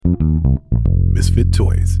Misfit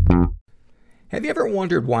Toys. Have you ever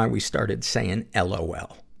wondered why we started saying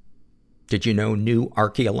LOL? Did you know new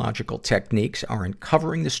archaeological techniques are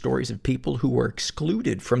uncovering the stories of people who were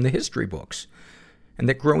excluded from the history books? And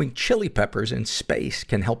that growing chili peppers in space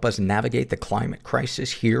can help us navigate the climate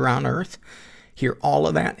crisis here on Earth? Hear all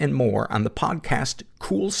of that and more on the podcast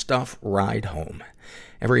Cool Stuff Ride Home.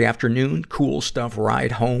 Every afternoon, Cool Stuff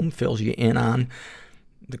Ride Home fills you in on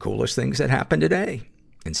the coolest things that happen today.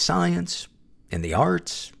 In science, in the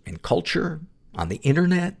arts, in culture, on the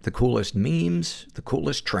internet, the coolest memes, the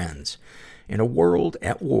coolest trends. In a world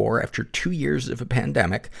at war after 2 years of a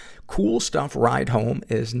pandemic, Cool Stuff Ride Home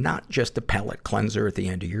is not just a palate cleanser at the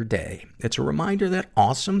end of your day. It's a reminder that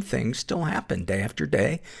awesome things still happen day after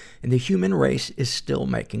day, and the human race is still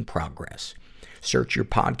making progress. Search your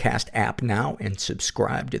podcast app now and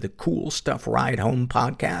subscribe to the Cool Stuff Ride Home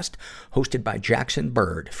podcast, hosted by Jackson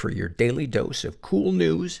Bird, for your daily dose of cool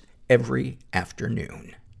news every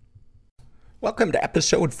afternoon. Welcome to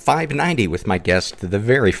episode 590 with my guest, the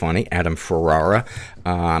very funny Adam Ferrara.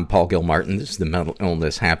 I'm Paul Gilmartin. This is the Mental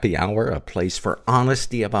Illness Happy Hour, a place for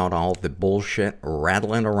honesty about all the bullshit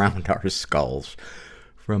rattling around our skulls.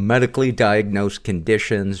 From medically diagnosed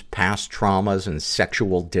conditions, past traumas, and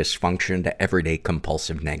sexual dysfunction to everyday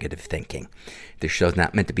compulsive negative thinking. This show is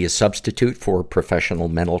not meant to be a substitute for professional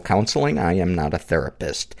mental counseling. I am not a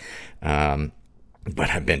therapist,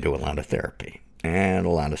 but I've been to a lot of therapy and a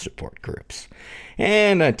lot of support groups.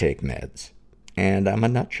 And I take meds. And I'm a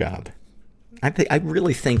nut job. I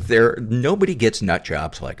really think nobody gets nut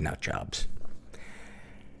jobs like nut jobs.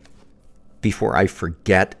 Before I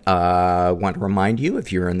forget, I want to remind you,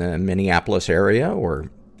 if you're in the Minneapolis area or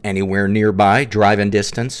anywhere nearby, driving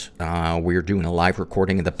distance, we're doing a live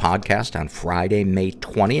recording of the podcast on Friday, May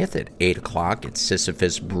 20th at 8 o'clock at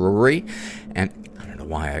Sisyphus Brewery. And I don't know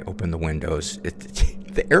why I opened the windows.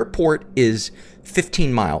 The airport is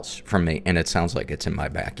 15 miles from me, and it sounds like it's in my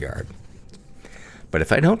backyard. But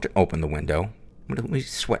if I don't open the window, I'm going to be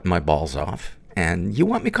sweating my balls off. And you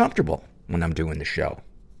want me comfortable when I'm doing the show,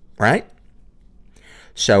 right?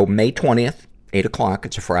 So May 20th, 8 o'clock,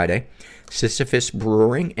 it's a Friday, Sisyphus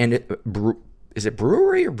Brewing, and is it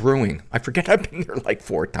brewery or brewing? I forget, I've been there like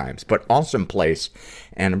 4 times, but awesome place,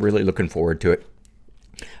 and I'm really looking forward to it.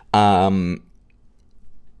 I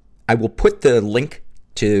will put the link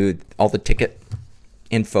to all the ticket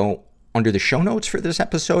info under the show notes for this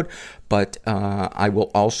episode, but I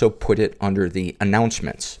will also put it under the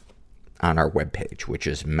announcements on our webpage, which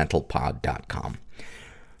is mentalpod.com.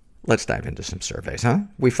 Let's dive into some surveys, huh?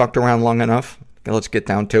 We fucked around long enough. Let's get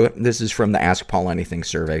down to it. This is from the Ask Paul Anything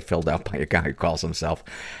survey filled out by a guy who calls himself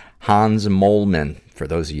Hans Molman. For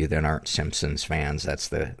those of you that aren't Simpsons fans, that's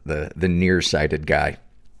the nearsighted guy.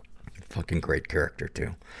 Fucking great character,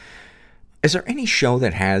 too. Is there any show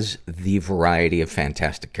that has the variety of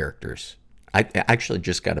fantastic characters? I actually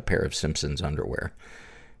just got a pair of Simpsons underwear,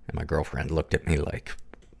 and my girlfriend looked at me like,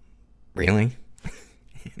 really?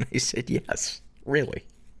 And I said, yes, really.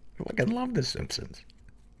 I love The Simpsons.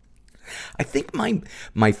 I think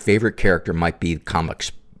my favorite character might be the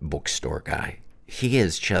comics book store guy. He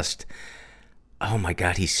is just, oh my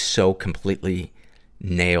God, he so completely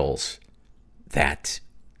nails that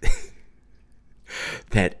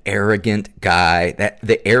that arrogant guy,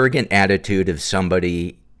 the arrogant attitude of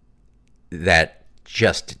somebody that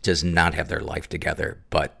just does not have their life together,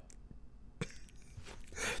 but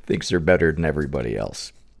thinks they're better than everybody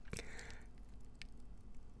else.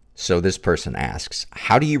 So this person asks,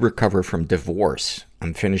 how do you recover from divorce?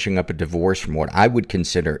 I'm finishing up a divorce from what I would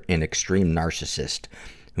consider an extreme narcissist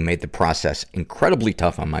who made the process incredibly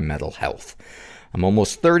tough on my mental health. I'm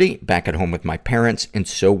almost 30, back at home with my parents, and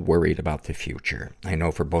so worried about the future. I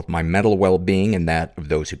know for both my mental well-being and that of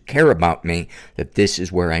those who care about me that this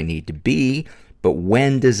is where I need to be, but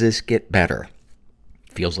when does this get better?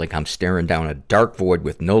 Feels like I'm staring down a dark void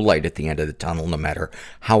with no light at the end of the tunnel, no matter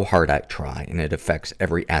how hard I try, and it affects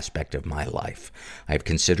every aspect of my life. I've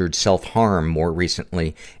considered self-harm more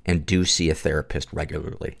recently and do see a therapist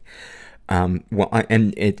regularly. He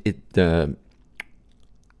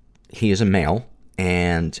is a male,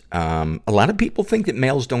 and a lot of people think that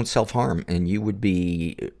males don't self-harm, and you would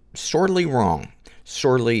be sorely wrong,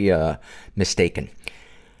 sorely mistaken,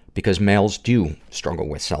 because males do struggle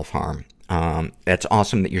with self-harm. That's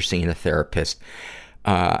awesome that you're seeing a therapist.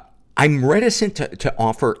 I'm reticent to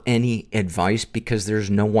offer any advice because there's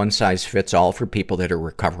no one-size-fits-all for people that are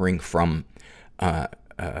recovering from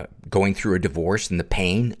going through a divorce and the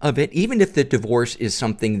pain of it. Even if the divorce is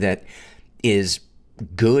something that is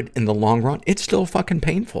good in the long run, it's still fucking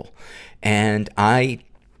painful. And I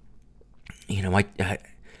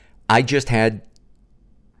just had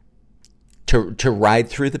to ride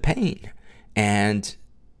through the pain. And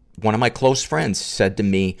one of my close friends said to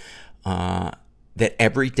me, that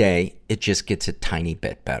every day it just gets a tiny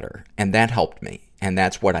bit better. And that helped me. And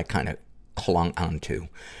that's what I kind of clung onto.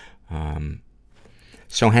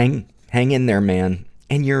 So hang in there, man.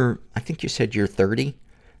 And I think you said you're 30.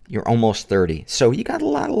 You're almost 30. So you got a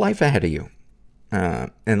lot of life ahead of you.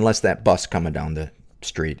 Unless that bus coming down the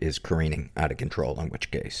street is careening out of control, in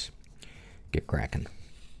which case, get cracking.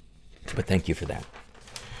 But thank you for that.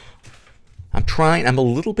 I'm a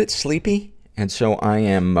little bit sleepy, and so I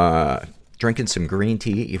am drinking some green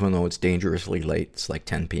tea, even though it's dangerously late. It's like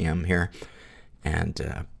 10 p.m. here.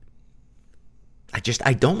 And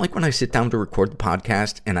I don't like when I sit down to record the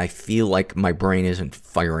podcast and I feel like my brain isn't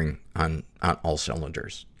firing on all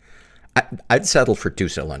cylinders. I'd settle for 2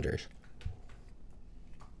 cylinders.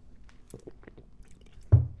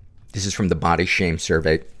 This is from the Body Shame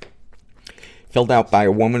Survey, filled out by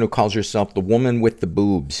a woman who calls herself the woman with the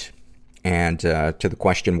boobs. And to the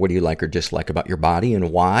question, what do you like or dislike about your body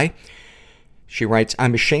and why? She writes,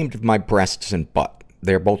 I'm ashamed of my breasts and butt.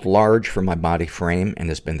 They're both large for my body frame and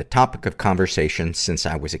has been the topic of conversation since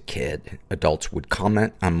I was a kid. Adults would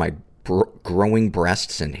comment on my growing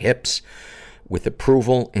breasts and hips with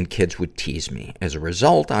approval, and kids would tease me. As a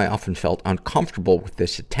result, I often felt uncomfortable with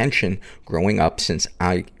this attention growing up since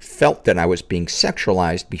I felt that I was being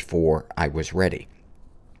sexualized before I was ready.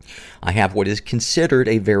 I have what is considered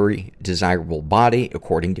a very desirable body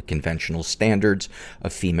according to conventional standards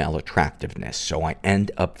of female attractiveness, so I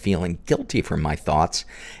end up feeling guilty for my thoughts,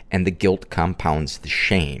 and the guilt compounds the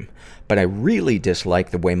shame. But I really dislike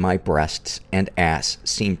the way my breasts and ass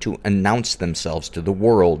seem to announce themselves to the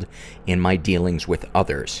world in my dealings with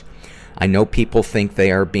others. I know people think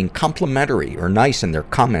they are being complimentary or nice in their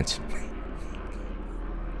comments.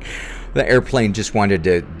 The airplane just wanted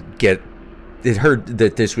to it heard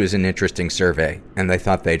that this was an interesting survey, and they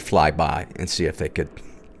thought they'd fly by and see if they could...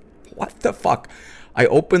 What the fuck? I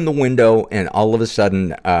opened the window, and all of a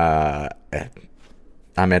sudden, I'm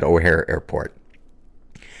at O'Hare Airport.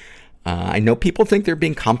 I know people think they're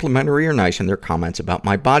being complimentary or nice in their comments about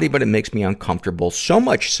my body, but it makes me uncomfortable, so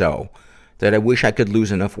much so that I wish I could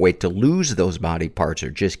lose enough weight to lose those body parts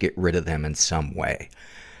or just get rid of them in some way.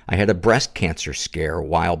 I had a breast cancer scare a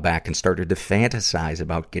while back and started to fantasize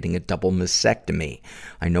about getting a double mastectomy.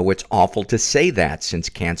 I know it's awful to say that since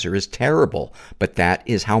cancer is terrible, but that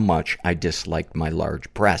is how much I disliked my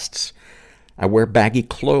large breasts. I wear baggy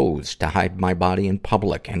clothes to hide my body in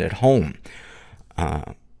public and at home.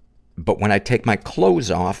 But when I take my clothes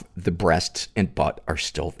off, the breasts and butt are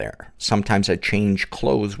still there. Sometimes I change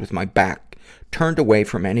clothes with my back turned away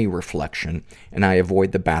from any reflection, and I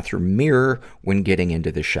avoid the bathroom mirror when getting into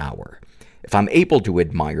the shower. If I'm able to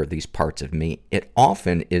admire these parts of me, it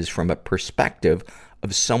often is from a perspective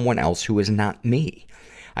of someone else who is not me.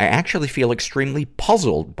 I actually feel extremely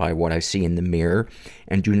puzzled by what I see in the mirror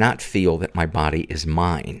and do not feel that my body is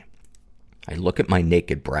mine. I look at my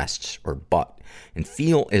naked breasts or butt and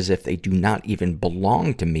feel as if they do not even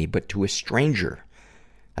belong to me but to a stranger.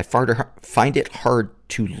 I find it hard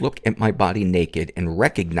to look at my body naked and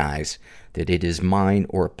recognize that it is mine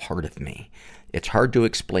or a part of me. It's hard to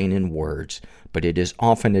explain in words, but it is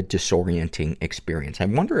often a disorienting experience. I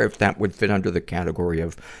wonder if that would fit under the category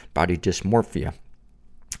of body dysmorphia.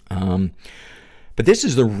 But this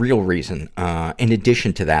is the real reason. In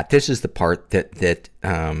addition to that, this is the part that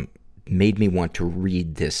made me want to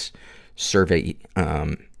read this survey.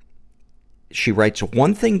 She writes,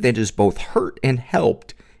 one thing that has both hurt and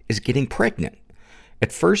helped is getting pregnant.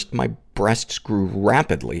 At first, my breasts grew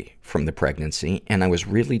rapidly from the pregnancy, and I was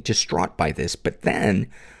really distraught by this. But then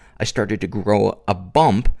I started to grow a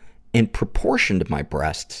bump in proportion to my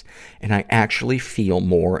breasts, and I actually feel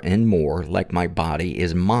more and more like my body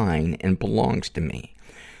is mine and belongs to me.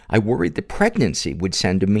 I worried the pregnancy would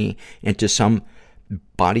send me into some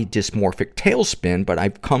body dysmorphic tailspin, but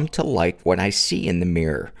I've come to like what I see in the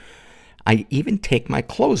mirror. I even take my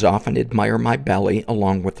clothes off and admire my belly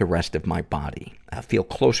along with the rest of my body. I feel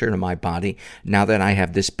closer to my body now that I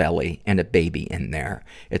have this belly and a baby in there.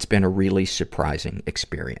 It's been a really surprising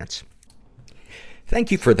experience.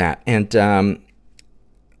 Thank you for that. And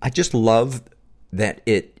I just love that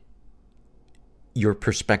your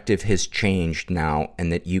perspective has changed now,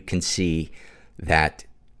 and that you can see that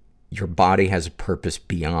your body has a purpose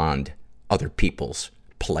beyond other people's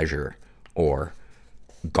pleasure or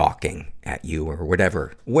gawking at you or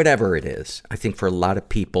whatever it is. I think for a lot of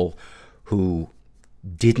people who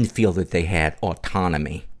didn't feel that they had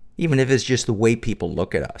autonomy, even if it's just the way people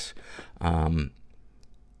look at us,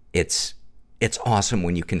 it's awesome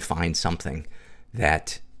when you can find something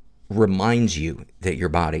that reminds you that your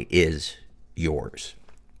body is yours.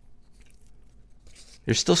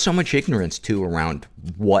 There's still so much ignorance, too, around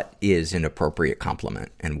what is an appropriate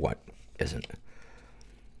compliment and what isn't.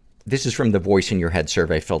 This is from the Voice in Your Head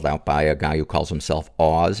survey filled out by a guy who calls himself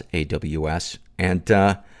Oz, A-W-S. And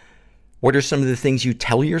what are some of the things you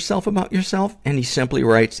tell yourself about yourself? And he simply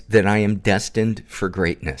writes that I am destined for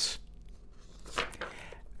greatness.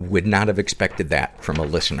 Would not have expected that from a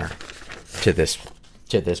listener to this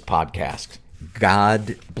podcast.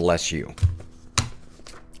 God bless you.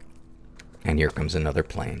 And here comes another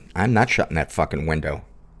plane. I'm not shutting that fucking window.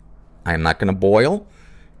 I am not going to boil,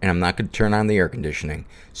 and I'm not going to turn on the air conditioning,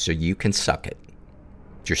 so you can suck it.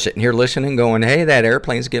 If you're sitting here listening going, hey, that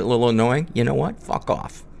airplane's getting a little annoying, you know what? Fuck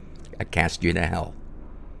off. I cast you to hell.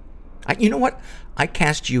 You know what? I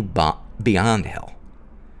cast you beyond hell.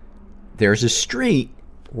 There's a street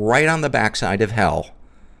right on the backside of hell.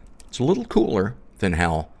 It's a little cooler than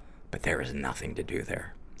hell, but there is nothing to do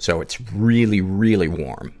there. So it's really, really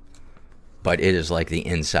warm. But it is like the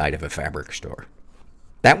inside of a fabric store.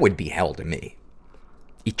 That would be hell to me.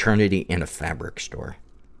 Eternity in a fabric store.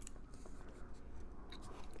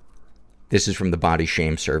 This is from the Body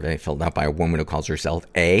Shame survey filled out by a woman who calls herself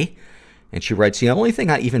A. And she writes, the only thing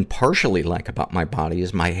I even partially like about my body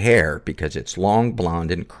is my hair because it's long, blonde,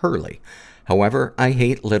 and curly. However, I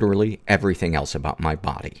hate literally everything else about my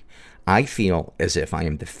body. I feel as if I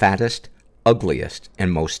am the fattest, ugliest,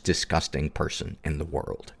 and most disgusting person in the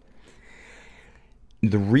world.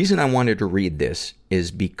 The reason I wanted to read this is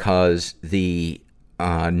because the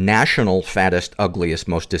national fattest, ugliest,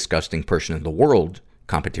 most disgusting person in the world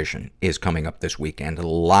competition is coming up this weekend. A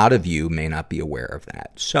lot of you may not be aware of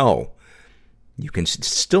that. So, it's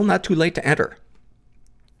still not too late to enter.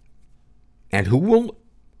 And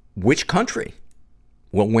which country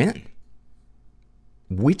will win?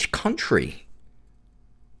 Which country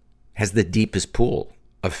has the deepest pool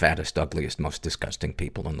of fattest, ugliest, most disgusting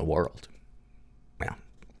people in the world? Well,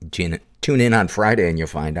 tune in on Friday and you'll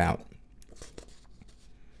find out.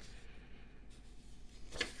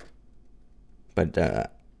 But,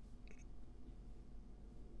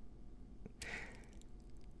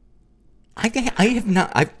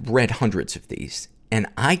 I've read hundreds of these, and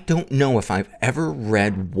I don't know if I've ever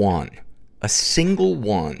read a single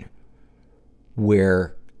one,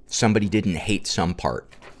 where somebody didn't hate some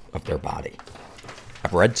part of their body.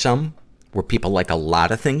 I've read some where people like a lot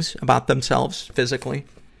of things about themselves physically,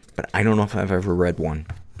 but I don't know if I've ever read one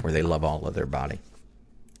where they love all of their body.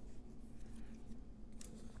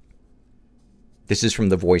 This is from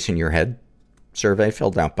the Voice in Your Head survey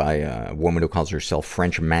filled out by a woman who calls herself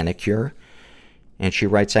French Manicure. And she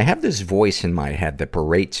writes, I have this voice in my head that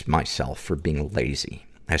berates myself for being lazy.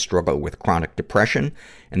 I struggle with chronic depression,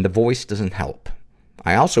 and the voice doesn't help.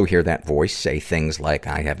 I also hear that voice say things like,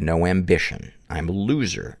 I have no ambition, I'm a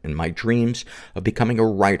loser, and my dreams of becoming a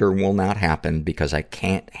writer will not happen because I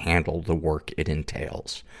can't handle the work it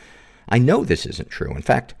entails. I know this isn't true. In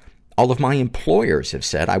fact, all of my employers have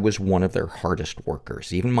said I was one of their hardest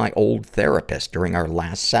workers. Even my old therapist during our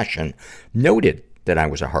last session noted that I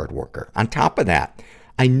was a hard worker. On top of that,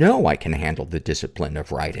 I know I can handle the discipline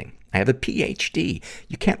of writing. I have a PhD.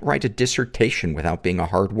 You can't write a dissertation without being a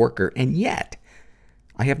hard worker. And yet,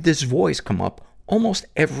 I have this voice come up almost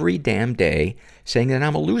every damn day saying that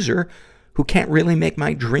I'm a loser who can't really make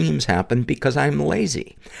my dreams happen because I'm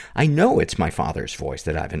lazy. I know it's my father's voice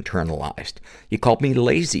that I've internalized. He called me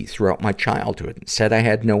lazy throughout my childhood and said I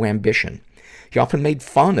had no ambition. He often made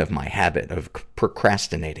fun of my habit of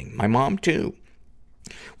procrastinating. My mom, too,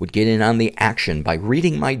 would get in on the action by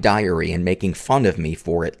reading my diary and making fun of me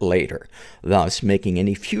for it later, thus making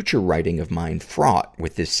any future writing of mine fraught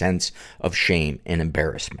with this sense of shame and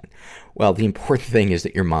embarrassment. Well, the important thing is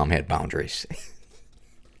that your mom had boundaries.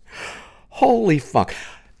 Holy fuck.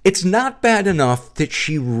 It's not bad enough that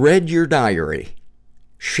she read your diary.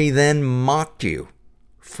 She then mocked you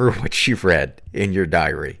for what she read in your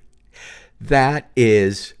diary. That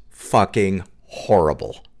is fucking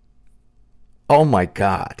horrible. Oh my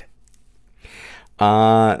God.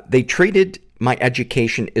 They treated my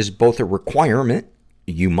education as both a requirement,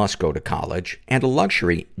 you must go to college, and a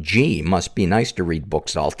luxury, gee, must be nice to read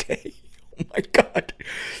books all day. Oh my God.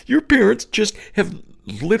 Your parents just have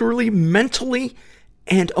literally mentally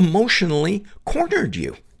and emotionally cornered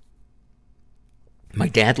you. My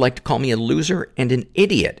dad liked to call me a loser and an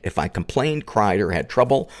idiot if I complained, cried, or had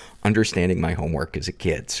trouble understanding my homework as a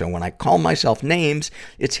kid. So when I call myself names,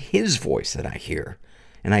 it's his voice that I hear.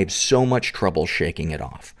 And I have so much trouble shaking it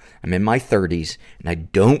off. I'm in my 30s, and I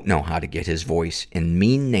don't know how to get his voice and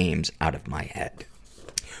mean names out of my head.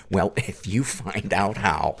 Well, if you find out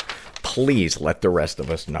how, please let the rest of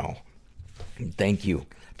us know. And thank you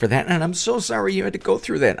for that. And I'm so sorry you had to go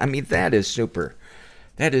through that. I mean, that is super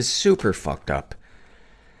fucked up.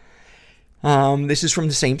 This is from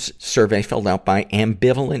the same survey filled out by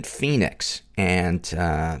Ambivalent Phoenix. And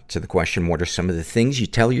to the question, what are some of the things you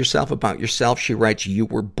tell yourself about yourself? She writes, you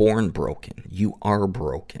were born broken. You are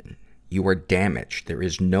broken. You are damaged. There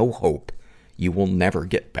is no hope. You will never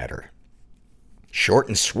get better. Short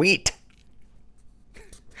and sweet.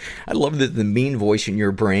 I love that the mean voice in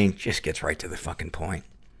your brain just gets right to the fucking point.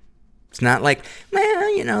 It's not like,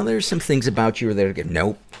 well, you know, there's some things about you that are good.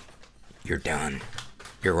 Nope. You're done.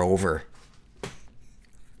 You're over.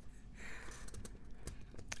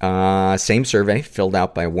 Same survey filled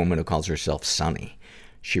out by a woman who calls herself Sunny.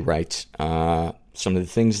 She writes, some of the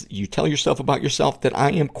things you tell yourself about yourself: that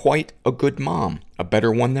I am quite a good mom, a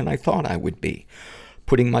better one than I thought I would be.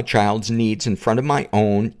 Putting my child's needs in front of my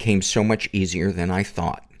own came so much easier than I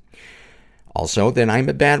thought. Also, that I'm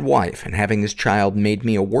a bad wife, and having this child made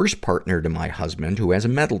me a worse partner to my husband, who has a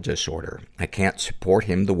mental disorder. I can't support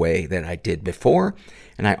him the way that I did before,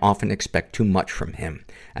 and I often expect too much from him.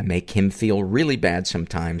 I make him feel really bad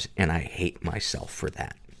sometimes, and I hate myself for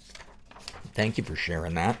that. Thank you for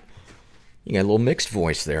sharing that. You got a little mixed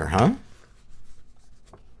voice there, huh?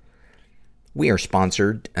 We are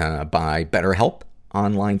sponsored by BetterHelp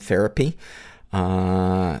Online Therapy.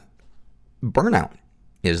 Burnout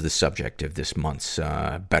is the subject of this month's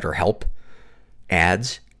BetterHelp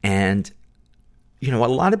ads. And, you know, a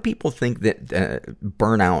lot of people think that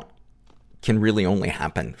burnout can really only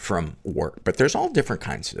happen from work. But there's all different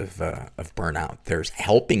kinds of burnout. There's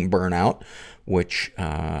helping burnout, which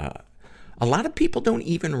a lot of people don't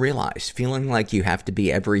even realize. Feeling like you have to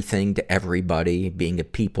be everything to everybody, being a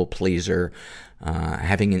people pleaser,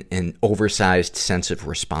 having an oversized sense of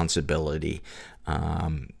responsibility.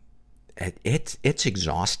 It's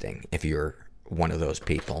exhausting if you're one of those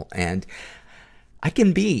people. And I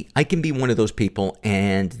can be one of those people,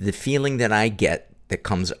 and the feeling that I get that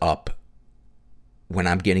comes up when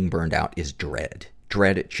I'm getting burned out is dread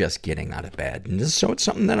at just getting out of bed. And so it's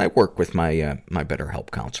something that I work with my my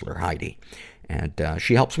BetterHelp counselor, Heidi. And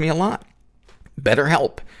she helps me a lot.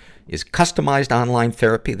 BetterHelp is customized online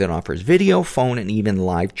therapy that offers video, phone, and even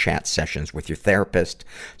live chat sessions with your therapist,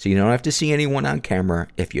 so you don't have to see anyone on camera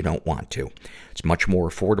if you don't want to. It's much more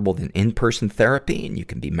affordable than in-person therapy, and you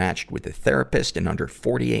can be matched with a therapist in under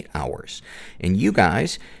 48 hours. And you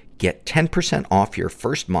guys get 10% off your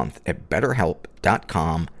first month at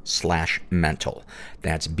BetterHelp.com/mental.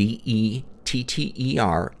 That's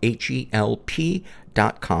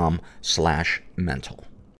BetterHelp.com/mental.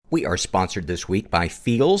 We are sponsored this week by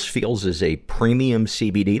Feels. Feels is a premium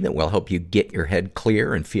CBD that will help you get your head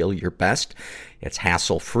clear and feel your best. It's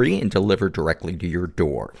hassle-free and delivered directly to your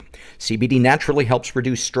door. CBD naturally helps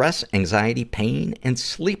reduce stress, anxiety, pain, and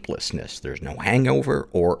sleeplessness. There's no hangover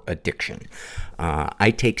or addiction.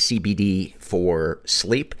 I take CBD for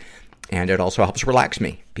sleep, and it also helps relax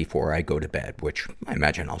me before I go to bed, which I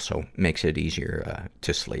imagine also makes it easier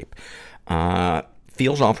to sleep.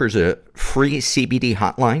 Feels offers a free CBD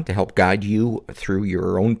hotline to help guide you through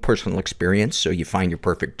your own personal experience so you find your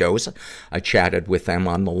perfect dose. I chatted with them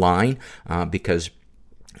on the line because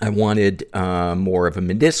I wanted more of a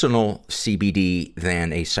medicinal CBD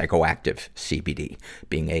than a psychoactive CBD,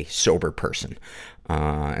 being a sober person.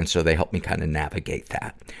 And so they helped me kind of navigate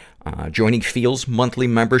that. Joining Feels monthly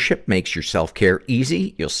membership makes your self-care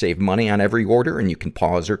easy. You'll save money on every order, and you can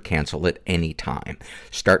pause or cancel at any time.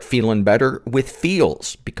 Start feeling better with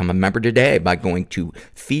Feels. Become a member today by going to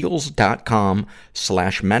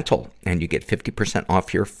feels.com/mental, and you get 50%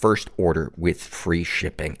 off your first order with free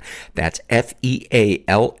shipping. That's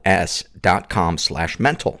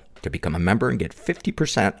FEALS.com/mental to become a member and get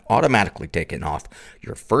 50% automatically taken off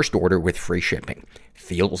your first order with free shipping.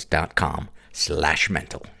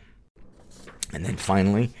 Feels.com/mental. And then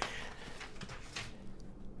finally,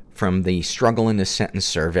 from the Struggle in a Sentence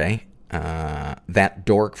survey, that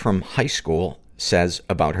dork from high school says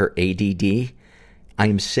about her ADD, I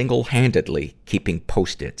am single-handedly keeping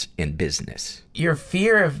Post-its in business. Your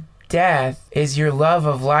fear of death is your love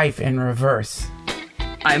of life in reverse.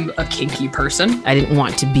 I'm a kinky person. I didn't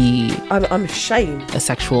want to be I'm ashamed. a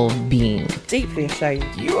sexual being. Deeply ashamed.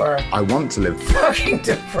 You are I want to live. fucking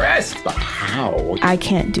depressed. But how? I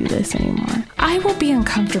can't do this anymore. I will be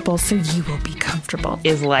uncomfortable, so you will be comfortable.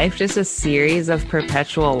 Is life just a series of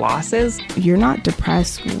perpetual losses? You're not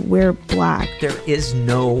depressed. We're black. There is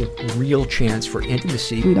no real chance for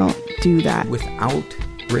intimacy We don't do that. without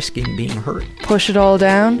risking being hurt. Push it all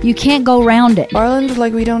down. You can't go around it. Ireland,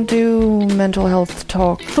 like, we don't do mental health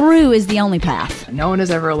talk. Through is the only path. No one is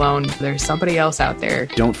ever alone. There's somebody else out there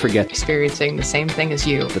Don't forget experiencing the same thing as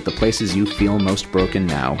you. that the places you feel most broken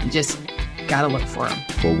now You just gotta look for them.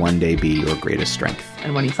 will one day be your greatest strength.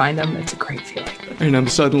 And when you find them, it's a great feeling. And I'm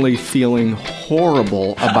suddenly feeling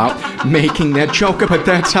horrible about making that joke, but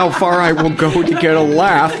that's how far I will go to get a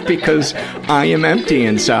laugh because I am empty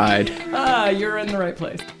inside. You're in the right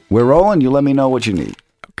place. We're rolling. You let me know what you need.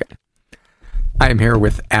 Okay. I'm here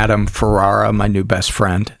with Adam Ferrara, my new best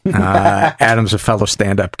friend. Adam's a fellow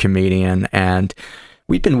stand-up comedian, and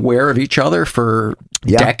we've been aware of each other for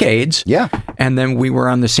decades. Yeah. And then we were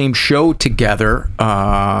on the same show together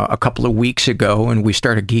a couple of weeks ago, and we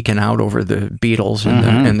started geeking out over the Beatles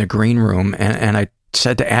in the green room. And I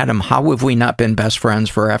said to Adam, how have we not been best friends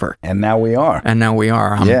forever? And now we are.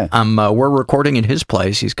 We're recording in his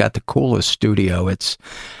place. He's got the coolest studio. He's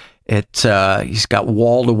got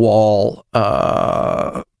wall-to-wall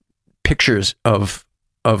pictures of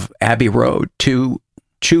Abbey Road.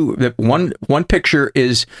 One picture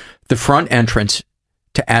is the front entrance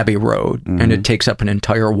to Abbey Road, and it takes up an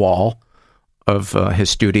entire wall of his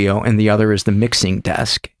studio, and the other is the mixing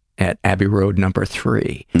desk at Abbey Road number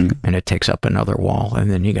 3, and it takes up another wall,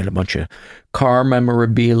 and then you got a bunch of car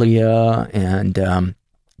memorabilia, and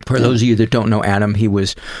for those of you that don't know Adam, he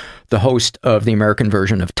was the host of the American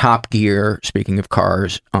version of Top Gear. Speaking of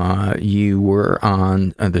cars, you were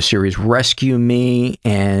on the series Rescue Me,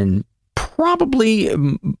 and probably,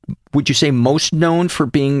 would you say, most known for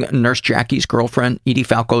being Nurse Jackie's girlfriend, Edie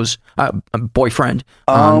Falco's boyfriend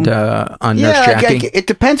on Nurse Jackie? It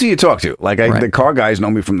depends who you talk to. Like, the car guys know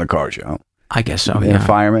me from the car show. I guess so, yeah.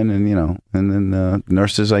 Firemen, and and then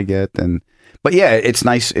nurses I get, but yeah, it's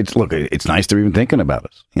nice. It's nice they're even thinking about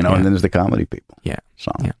us, and then there's the comedy people. Yeah.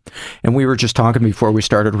 So. Yeah. And we were just talking before we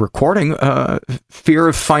started recording, fear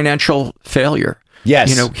of financial failure.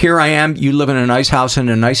 Yes. Here I am. You live in a nice house in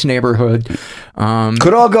a nice neighborhood.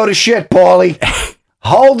 Could all go to shit, Paulie.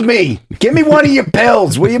 Hold me. Give me one of your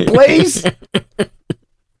pills, will you please?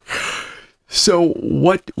 So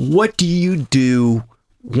what do you do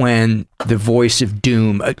when the voice of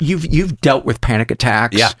doom? You've dealt with panic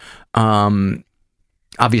attacks. Yeah.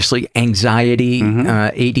 Obviously, anxiety,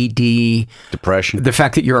 ADD, depression. The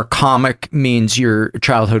fact that you're a comic means your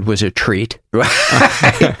childhood was a treat.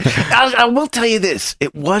 I will tell you this.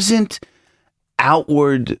 It wasn't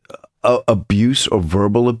outward abuse or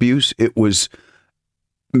verbal abuse. It was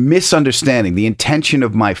misunderstanding. The intention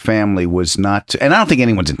of my family was not to, and I don't think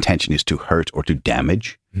anyone's intention is to hurt or to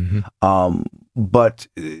damage. But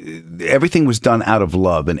everything was done out of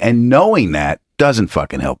love. And knowing that doesn't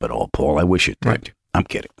fucking help at all, Paul. I wish it did. Right. I'm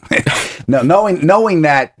kidding. No, knowing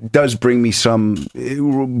that does bring me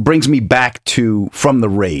it brings me back from the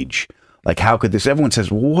rage. Like, how could this? Everyone says,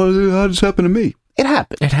 well, how did this happen to me? It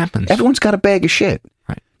happened. It happens. Everyone's got a bag of shit.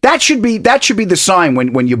 Right. That should be the sign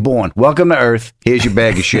when you're born. Welcome to Earth. Here's your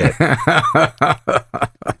bag of shit.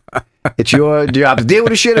 It's your job to deal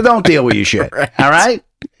with the shit or don't deal with your shit. Right. All right?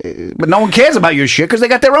 But no one cares about your shit because they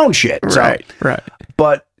got their own shit. Right. Right.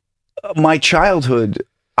 But my childhood,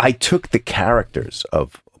 I took the characters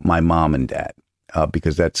of my mom and dad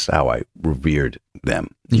because that's how I revered them.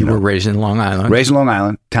 You were raised in Long Island. Raised in Long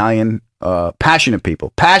Island, Italian, passionate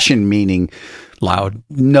people. Passion meaning loud,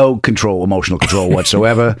 no control, emotional control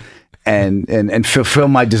whatsoever, and fulfill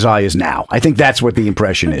my desires now. I think that's what the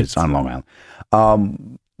impression is on Long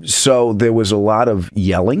Island. So there was a lot of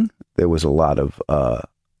yelling. There was a lot of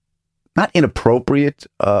not inappropriate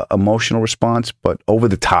emotional response, but over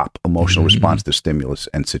the top emotional response to stimulus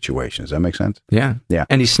and situations. Does that make sense? Yeah. Yeah.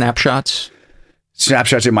 Any snapshots?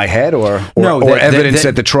 Snapshots in my head or evidence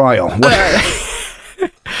at the trial?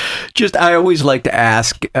 Just, I always like to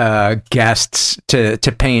ask guests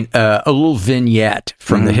to paint a little vignette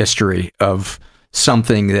from the history of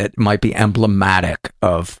something that might be emblematic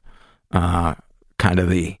of kind of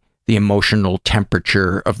the emotional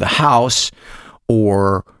temperature of the house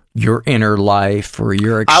or your inner life or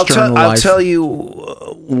your external life. I'll tell you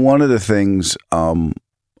one of the things,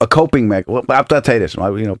 a coping mechanism. Well, I'll tell you this,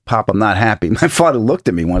 Pop, I'm not happy. My father looked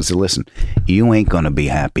at me once and said, listen, you ain't going to be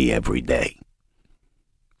happy every day.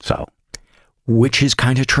 So. Which is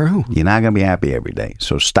kind of true. You're not going to be happy every day.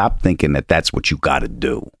 So stop thinking that that's what you got to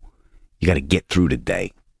do. You got to get through the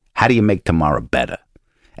day. How do you make tomorrow better?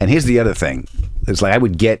 And here's the other thing. It's like I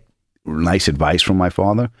would get nice advice from my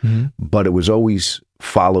father, but it was always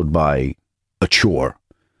followed by a chore,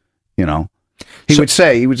 He would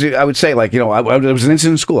say, I would say, like, there was an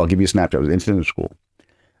incident in school. I'll give you a snapshot. It was an incident in school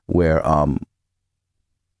where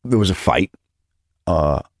there was a fight.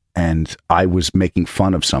 And I was making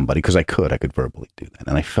fun of somebody because I could verbally do that.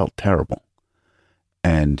 And I felt terrible.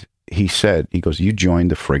 And he goes, you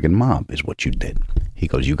joined the friggin' mob is what you did. He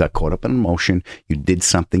goes, you got caught up in emotion. You did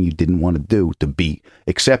something you didn't want to do to be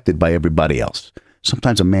accepted by everybody else.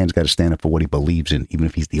 Sometimes a man's got to stand up for what he believes in, even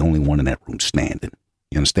if he's the only one in that room standing.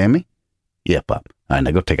 You understand me? Yeah, Pop. All right,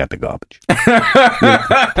 now go take out the garbage.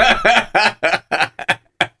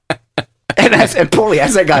 And Paulie,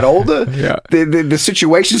 as I got older, the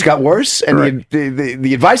situations got worse, and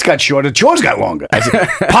the advice got shorter, the chores got longer. I said,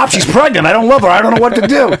 Pop, she's pregnant. I don't love her. I don't know what to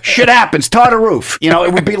do. Shit happens. Tar the roof. You know,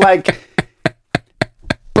 it would be like...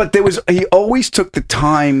 But he always took the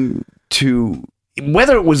time to,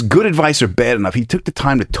 whether it was good advice or bad enough, he took the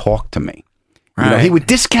time to talk to me. Right. You know, he would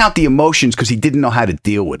discount the emotions because he didn't know how to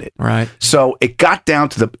deal with it. Right. So it got down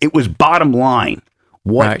to it was bottom line.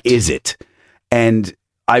 What is it? And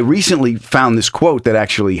I recently found this quote that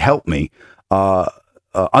actually helped me.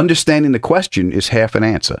 Understanding the question is half an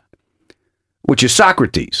answer, which is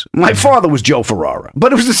Socrates. My father was Joe Ferrara,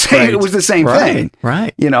 but it was the same. Right. It was the same thing.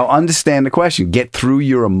 Right. You know, understand the question, get through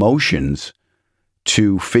your emotions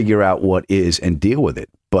to figure out what is and deal with it.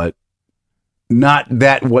 But not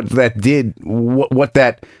that what that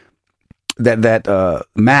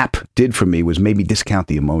map did for me was maybe discount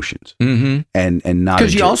the emotions and not,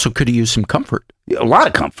 because you also could have used some comfort. A lot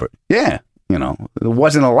of comfort. Yeah. You know, there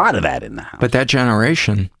wasn't a lot of that in the house. But that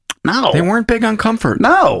generation, no, they weren't big on comfort.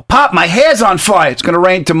 No, Pop, my hair's on fire. It's going to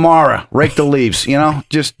rain tomorrow. Rake the leaves. You know,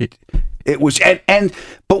 just it was.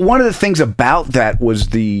 But one of the things about that was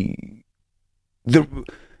there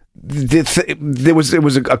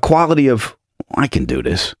was a quality of, I can do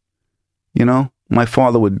this. You know, my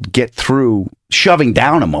father would get through shoving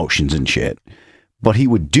down emotions and shit, but he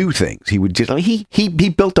would do things. He would just, he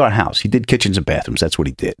built our house. He did kitchens and bathrooms. That's what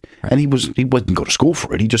he did. Right. And he wouldn't go to school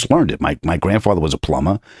for it. He just learned it. My grandfather was a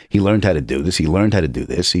plumber. He learned how to do this. He learned how to do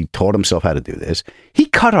this. He taught himself how to do this. He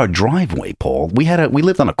cut our driveway, Paul. We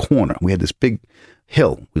lived on a corner. We had this big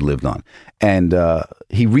hill we lived on. And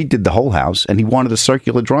he redid the whole house, and he wanted a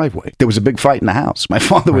circular driveway. There was a big fight in the house. My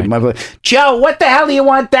father would, Joe, what the hell do you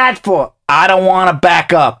want that for? I don't want to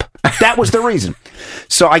back up. That was the reason.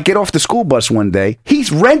 So I get off the school bus one day. He's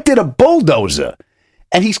rented a bulldozer,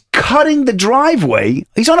 and he's cutting the driveway.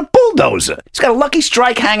 He's on a bulldozer. He's got a Lucky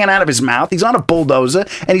Strike hanging out of his mouth. He's on a bulldozer,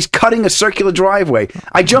 and he's cutting a circular driveway.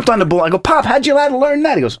 I jumped on the bull. I go, Pop, how'd you learn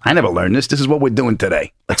that? He goes, I never learned this. This is what we're doing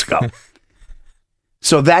today. Let's go.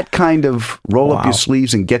 So that kind of roll up your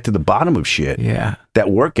sleeves and get to the bottom of shit, that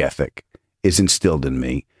work ethic is instilled in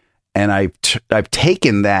me. And I've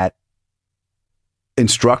taken that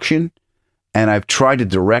instruction and I've tried to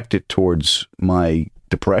direct it towards my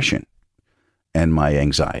depression and my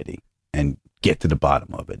anxiety and get to the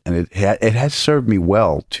bottom of it. And it has served me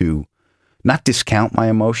well to not discount my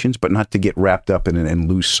emotions, but not to get wrapped up in it and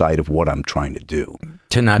lose sight of what I'm trying to do.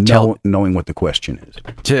 To not knowing what the question is.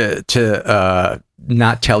 To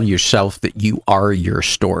not tell yourself that you are your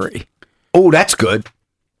story. Oh, that's good.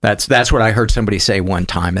 That's what I heard somebody say one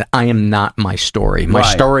time. I am not my story. My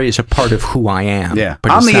story is a part of who I am. Yeah,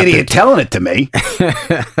 but I'm the idiot telling it to me.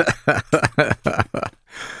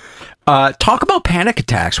 Talk about panic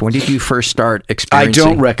attacks. When did you first start experiencing? I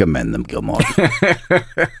don't recommend them, Gilmore.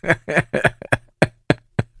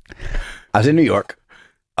 I was in New York.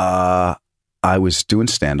 I was doing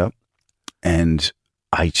stand-up, and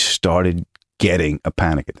I started getting a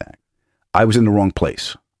panic attack. I was in the wrong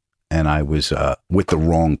place. And I was with the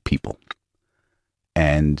wrong people.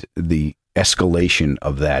 And the escalation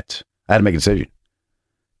of that, I had to make a decision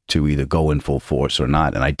to either go in full force or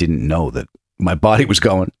not. And I didn't know that my body was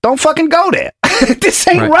going, don't fucking go there. This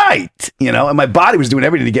ain't right. You know, and my body was doing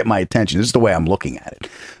everything to get my attention. This is the way I'm looking at it.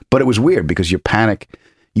 But it was weird because your panic,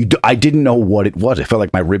 I didn't know what it was. I felt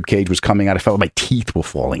like my rib cage was coming out. I felt like my teeth were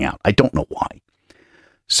falling out. I don't know why.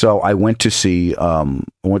 So I went to this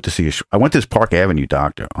Park Avenue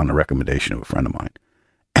doctor on the recommendation of a friend of mine.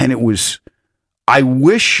 And I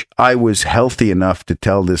wish I was healthy enough to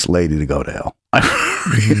tell this lady to go to hell.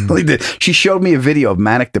 I really did. She showed me a video of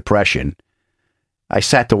manic depression. I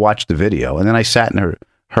sat to watch the video, and then I sat in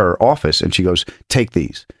her office, and she goes, take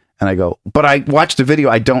these. And I go, but I watched the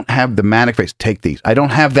video. I don't have the manic phase. Take these. I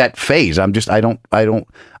don't have that phase. I don't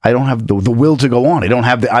have the will to go on. I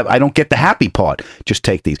don't get the happy part. Just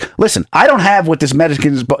take these. Listen, I don't have what this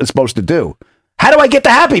medicine is supposed to do. How do I get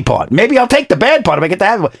the happy part? Maybe I'll take the bad part if I get the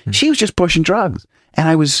happy part. She was just pushing drugs. And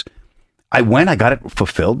I got it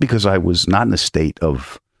fulfilled because I was not in a state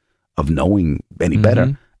of knowing any better.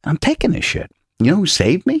 And I'm taking this shit. You know who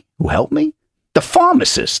saved me? Who helped me? The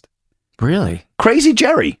pharmacist. Really? Crazy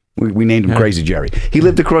Jerry. We named him Crazy Jerry. He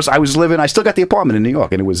lived across. I still got the apartment in New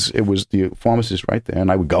York, and it was the pharmacist right there.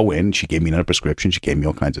 And I would go in. She gave me another prescription. She gave me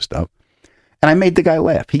all kinds of stuff, and I made the guy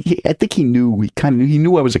laugh. I think he knew. He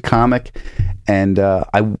knew I was a comic, and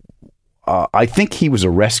I think he was a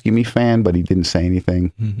Rescue Me fan, but he didn't say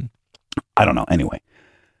anything. Mm-hmm. I don't know. Anyway,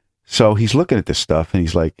 so he's looking at this stuff, and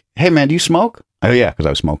he's like, "Hey, man, do you smoke?" Oh yeah, because I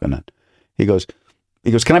was smoking then. He goes,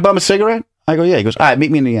 "Can I bum a cigarette?" I go, "Yeah." He goes, "All right,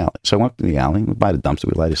 meet me in the alley." So I went to the alley, we buy the dumpster,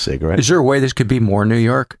 we light a cigarette. Is there a way this could be more New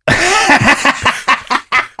York?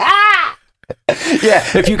 Yeah.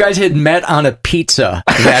 If you guys had met on a pizza,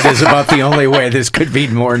 that is about the only way this could be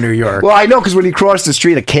more New York. Well, I know, because when he crossed the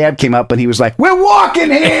street, a cab came up and he was like, "We're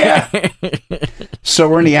walking here." So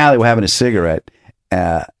we're in the alley, we're having a cigarette.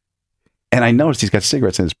 And I noticed he's got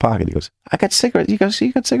cigarettes in his pocket. He goes, "I got cigarettes." He goes,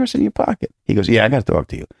 "You got cigarettes in your pocket?" He goes, "Yeah, I got to talk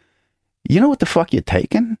to you. You know what the fuck you're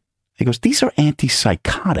taking?" He goes, "These are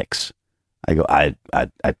antipsychotics." I go, I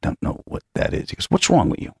don't know what that is. He goes, "What's wrong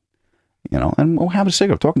with you?" And we'll have a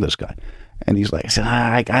cigarette talking to this guy. And he's like, I said,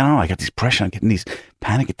 I don't know. I got this depression. I'm getting these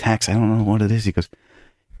panic attacks. I don't know what it is. He goes,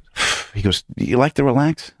 "Do you like to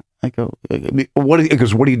relax?" I go, "What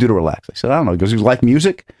do you do to relax?" I said, "I don't know." He goes, "You like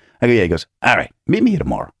music?" I go, "Yeah." He goes, "All right, meet me here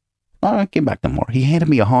tomorrow." All right, came back tomorrow. He handed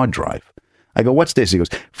me a hard drive. I go, "What's this?" He goes,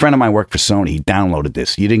 "Friend of mine worked for Sony. He downloaded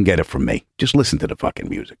this. You didn't get it from me. Just listen to the fucking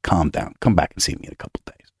music. Calm down. Come back and see me in a couple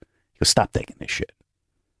of days." He goes, "Stop taking this shit."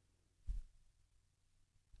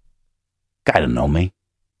 Guy didn't know me.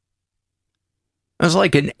 It was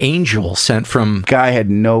like an angel sent from... Guy had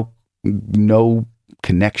no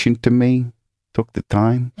connection to me. Took the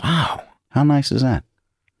time. Wow. How nice is that?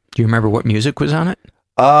 Do you remember what music was on it?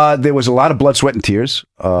 There was a lot of Blood, Sweat, and Tears.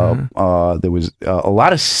 There was a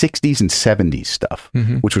lot of 60s and 70s stuff,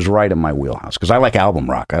 which was right in my wheelhouse, because I like album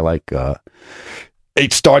rock. I like...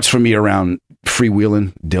 it starts for me around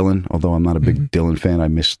Freewheelin' Dylan, although I'm not a big Dylan fan. I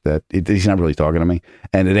missed that. He's not really talking to me.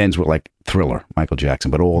 And it ends with like Thriller, Michael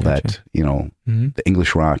Jackson, but all that, the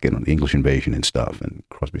English rock and the English Invasion and stuff, and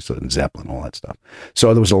Crosby, Stills and Zeppelin, all that stuff.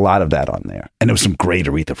 So there was a lot of that on there. And there was some great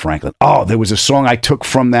Aretha Franklin. Oh, there was a song I took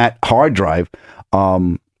from that hard drive.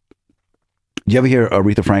 You ever hear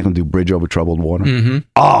Aretha Franklin do Bridge Over Troubled Water? Mm-hmm.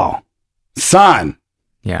 Oh, son.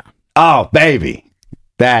 Yeah. Oh, baby.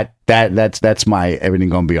 That's my Everything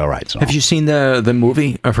Gonna Be All Right song. Have you seen the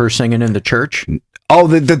movie of her singing in the church? Oh,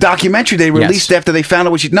 the documentary they released after they found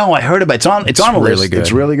out what she... No, I heard about it. It's on a really list. Good.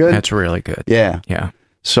 It's really good? That's really good. Yeah. Yeah.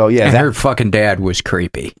 So, yeah. And her fucking dad was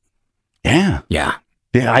creepy. Yeah. Yeah.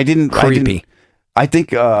 Yeah, I didn't... Creepy. I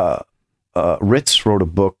think Ritz wrote a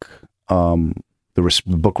book, the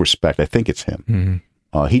book Respect. I think it's him.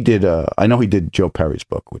 Mm-hmm. He did... I know he did Joe Perry's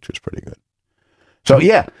book, which was pretty good. So,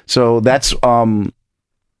 yeah. So, that's... And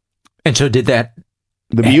so did that...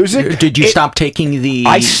 The music? Did you stop taking the...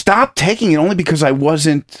 I stopped taking it only because I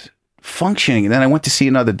wasn't functioning. And then I went to see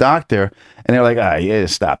another doctor, and they were like, yeah,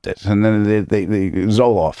 stop this. And then they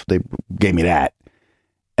Zoloft, they gave me that.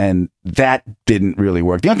 And that didn't really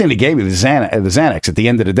work. The only thing they gave me was the Xanax at the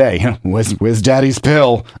end of the day. Where's Daddy's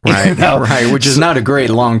pill? Right, right, which is not a great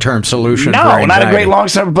long-term solution. No, not a great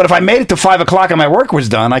long-term. But if I made it to 5 o'clock and my work was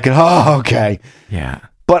done, I could, okay. Yeah.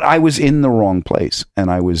 But I was in the wrong place.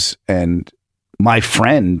 And my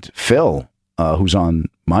friend, Phil, who's on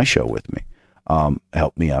my show with me,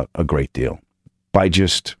 helped me out a great deal by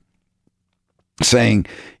just saying,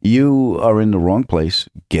 "You are in the wrong place.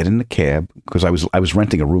 Get in the cab." Because I was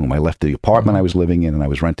renting a room. I left the apartment I was living in, and I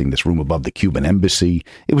was renting this room above the Cuban embassy.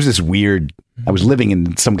 It was this weird... I was living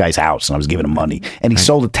in some guy's house, and I was giving him money. And he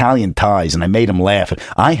sold Italian ties, and I made him laugh.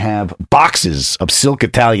 I have boxes of silk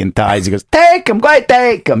Italian ties. He goes, "Take them. Go ahead,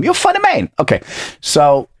 take them. You're a funny man." Okay.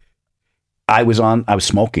 So... I was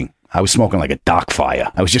smoking. I was smoking like a dock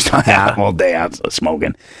fire. I was just all day out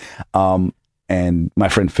smoking. And my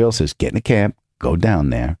friend Phil says, "Get in a cab, go down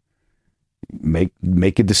there,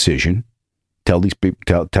 make a decision, tell these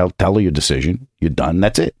people, tell her your decision. You're done.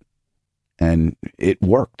 That's it." And it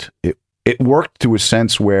worked. It worked to a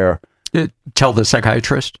sense where... Tell the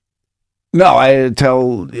psychiatrist? No, I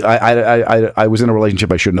was in a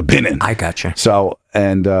relationship I shouldn't have been in. I gotcha. So,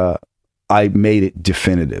 and I made it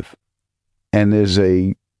definitive. And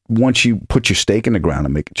once you put your stake in the ground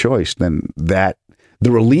and make a choice, then the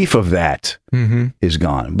relief of that is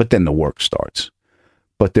gone. But then the work starts.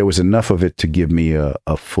 But there was enough of it to give me a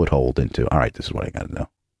foothold into, all right, this is what I got to do.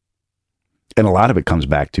 And a lot of it comes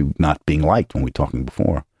back to not being liked when we were talking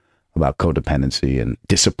before about codependency and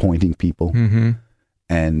disappointing people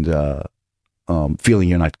and feeling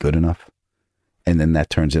you're not good enough. And then that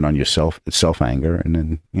turns in on yourself, self-anger, and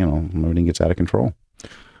then, everything gets out of control.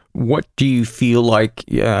 What do you feel like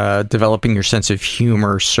developing your sense of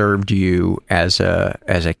humor served you as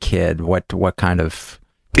a kid? What kind of...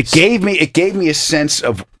 It gave me a sense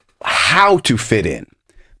of how to fit in,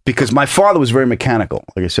 because my father was very mechanical,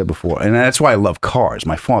 like I said before, and that's why I love cars.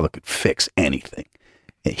 My father could fix anything.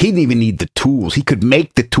 He didn't even need the tools. He could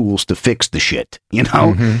make the tools to fix the shit, you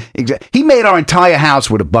know? Exactly. He made our entire house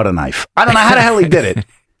with a butter knife. I don't know how the hell he did it.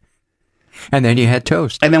 And then you had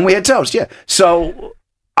toast. And then we had toast, yeah. So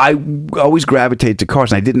I always gravitated to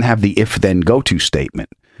cars, and I didn't have the if-then-go-to statement.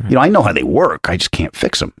 You know, I know how they work. I just can't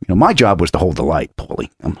fix them. You know, my job was to hold the light, Paulie.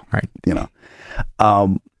 Right. You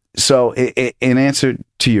know. So in answer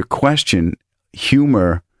to your question,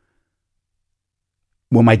 humor,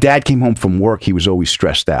 when my dad came home from work, he was always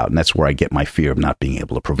stressed out. And that's where I get my fear of not being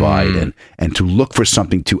able to provide and to look for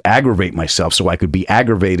something to aggravate myself so I could be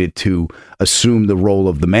aggravated to assume the role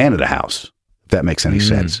of the man of the house. If that makes any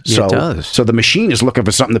sense. Yeah, it does. So the machine is looking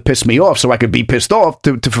for something to piss me off so I could be pissed off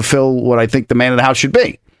to fulfill what I think the man of the house should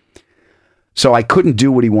be. So I couldn't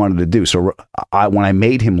do what he wanted to do. So when I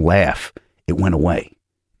made him laugh, it went away.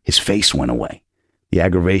 His face went away. The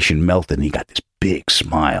aggravation melted, and he got this big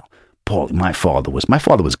smile. Paul, my father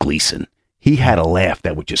was Gleason. He had a laugh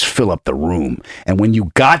that would just fill up the room. And when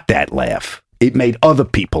you got that laugh, it made other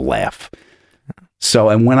people laugh. So,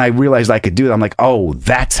 and when I realized I could do that, I'm like, oh,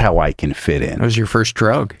 that's how I can fit in. That was your first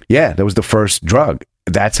drug. Yeah, that was the first drug.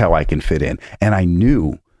 That's how I can fit in. And I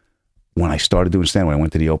knew when I started doing stand-up, when I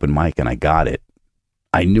went to the open mic and I got it,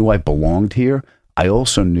 I knew I belonged here. I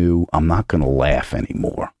also knew I'm not going to laugh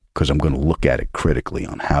anymore because I'm going to look at it critically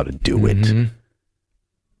on how to do it.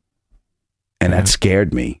 And that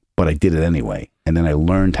scared me, but I did it anyway. And then I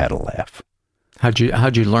learned how to laugh. How'd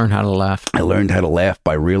you learn how to laugh? I learned how to laugh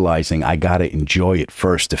by realizing I got to enjoy it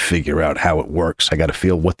first to figure out how it works. I got to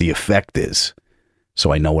feel what the effect is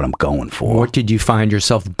so I know what I'm going for. What did you find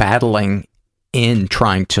yourself battling in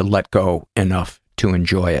trying to let go enough to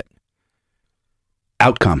enjoy it?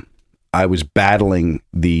 Outcome. I was battling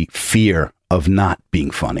the fear of not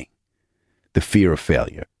being funny, the fear of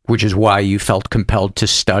failure. Which is why you felt compelled to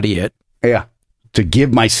study it. Yeah. To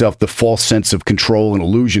give myself the false sense of control and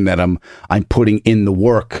illusion that I'm putting in the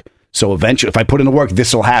work. So eventually, if I put in the work,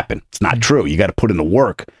 this will happen. It's not true. You got to put in the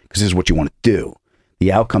work because this is what you want to do.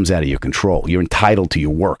 The outcome's out of your control. You're entitled to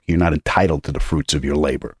your work. You're not entitled to the fruits of your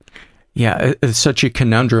labor. Yeah, it's such a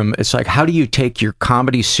conundrum. It's like, how do you take your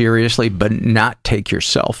comedy seriously but not take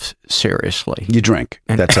yourself seriously? You drink.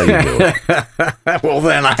 That's how you do it. Well,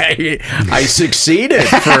 then I succeeded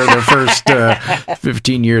for the first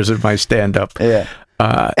 15 years of my stand-up. Yeah.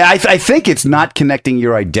 I think it's not connecting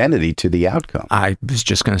your identity to the outcome. I was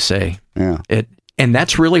just going to say. Yeah. And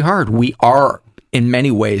that's really hard. We are, in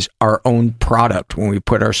many ways, our own product when we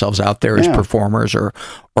put ourselves out there as performers or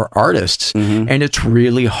artists. And it's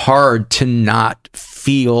really hard to not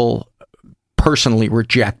feel personally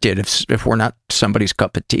rejected if we're not somebody's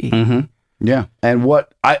cup of tea. Yeah. And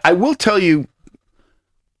what I will tell you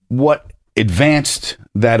what advanced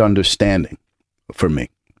that understanding for me.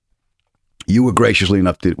 You were graciously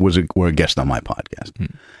enough were a guest on my podcast.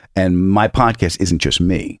 And my podcast isn't just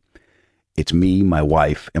me. It's me, my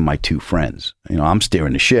wife, and my two friends. You know, I'm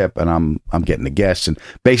steering the ship, and I'm getting the guests. And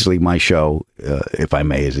basically, my show, if I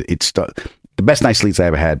may, the best night's sleeps I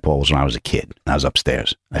ever had, Paul, was when I was a kid. I was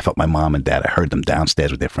upstairs. I felt my mom and dad. I heard them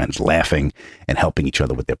downstairs with their friends laughing and helping each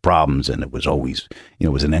other with their problems. And it was always, it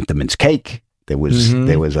was an Entenmann's cake. There was put a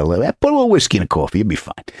little whiskey in a coffee. It'd be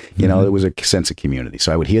fine. You know, there was a sense of community.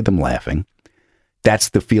 So I would hear them laughing. That's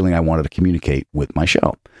the feeling I wanted to communicate with my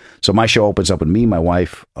show. So my show opens up with me, my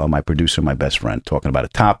wife, my producer, my best friend, talking about a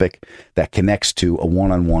topic that connects to a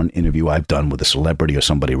one-on-one interview I've done with a celebrity or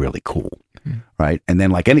somebody really cool, right? And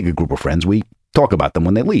then like any good group of friends, we talk about them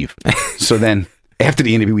when they leave. So then after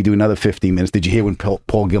the interview, we do another 15 minutes. Did you hear when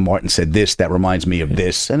Paul Gilmartin said this? That reminds me of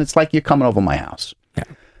this. And it's like you're coming over my house. Yeah.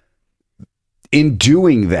 In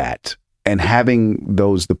doing that and having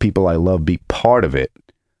the people I love be part of it,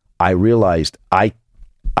 I realized I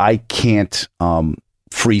can't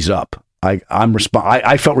freeze up.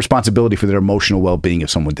 I felt responsibility for their emotional well-being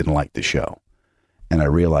if someone didn't like the show, and I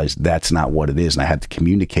realized that's not what it is. And I had to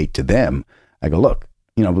communicate to them. I go, look,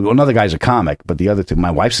 another guy's a comic, but the other two,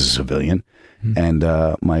 my wife's a civilian, and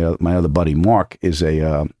my other buddy Mark is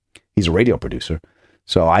he's a radio producer.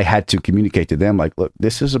 So I had to communicate to them, like, look,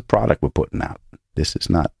 this is a product we're putting out. This is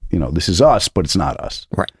not, this is us, but it's not us.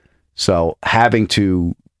 Right. So having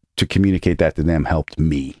to communicate that to them helped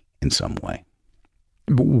me in some way.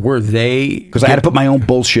 Were they... Because I had to put my own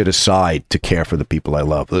bullshit aside to care for the people I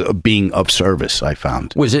love. Being of service, I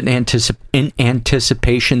found. Was it in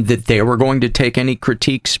anticipation that they were going to take any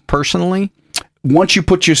critiques personally? once you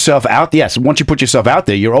put yourself out, once you put yourself out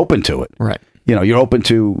there, you're open to it. Right. You're open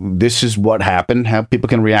to this is what happened, how people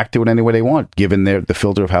can react to it any way they want, given the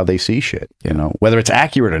filter of how they see shit. Whether it's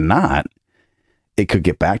accurate or not, it could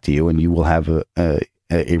get back to you, and you will have a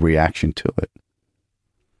reaction to it.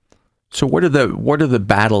 So what are the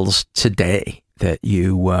battles today that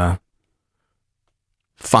you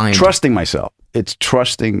find? Trusting myself. It's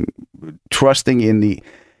trusting in the,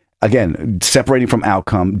 again, separating from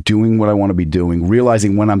outcome, doing what I want to be doing,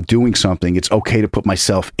 realizing when I'm doing something, it's okay to put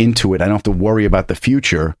myself into it. I don't have to worry about the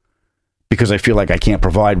future because I feel like I can't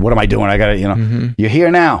provide. What am I doing? I got to, you're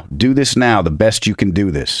here now. Do this now. The best you can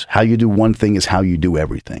do this. How you do one thing is how you do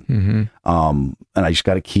everything. And I just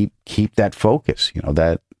got to keep that focus.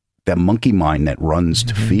 That monkey mind that runs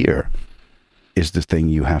to fear is the thing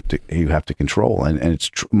you have to control. And it's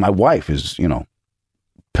my wife is,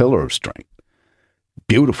 pillar of strength.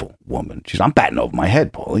 Beautiful woman. I'm batting over my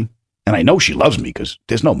head, Paulie. And I know she loves me because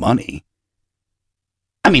there's no money.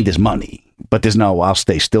 I mean, there's money, but there's no, I'll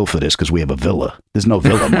stay still for this because we have a villa. There's no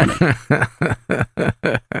villa money.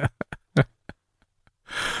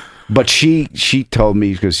 But she told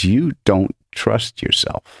me, because you don't trust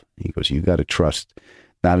yourself. He goes, you got to trust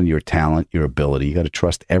not in your talent, your ability. You got to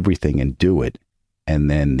trust everything and do it.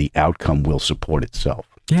 And then the outcome will support itself.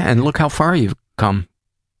 Yeah. And look how far you've come.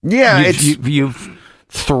 Yeah. You've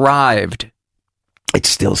thrived. It's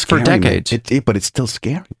still scary for decades, but it's still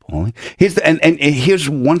scary, Paulie. Here's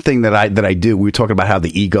one thing that I do. We were talking about how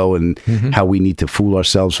the ego and how we need to fool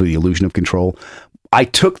ourselves with the illusion of control. I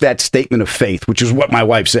took that statement of faith, which is what my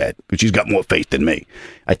wife said, because she's got more faith than me.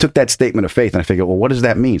 I took that statement of faith and I figured, well, what does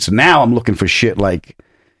that mean? So now I'm looking for shit like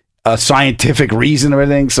a scientific reason or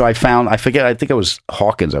anything. So I think it was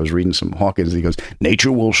Hawkins. I was reading some Hawkins. He goes,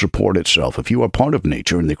 nature will support itself. If you are part of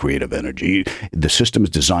nature and the creative energy, the system is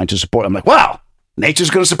designed to support. I'm like, wow,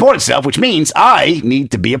 nature's going to support itself, which means I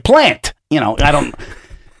need to be a plant. I don't.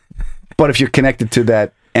 But if you're connected to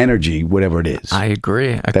that energy, whatever it is. I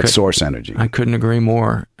agree. Source energy. I couldn't agree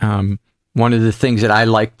more. One of the things that I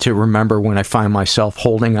like to remember when I find myself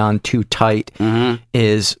holding on too tight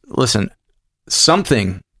is, listen,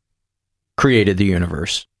 something created the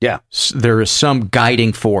universe. Yeah. There is some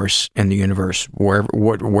guiding force in the universe where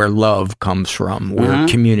love comes from, where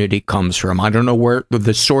community comes from. I don't know where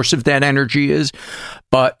the source of that energy is,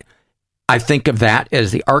 but I think of that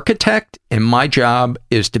as the architect, and my job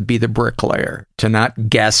is to be the bricklayer, to not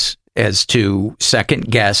guess second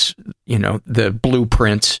guess, the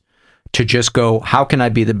blueprints, to just go, how can I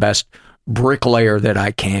be the best bricklayer that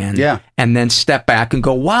I can? Yeah. And then step back and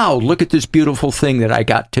go, wow, look at this beautiful thing that I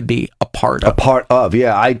got to be a part of.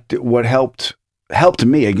 Yeah. What helped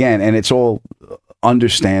me again, and it's all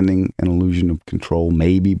understanding an illusion of control,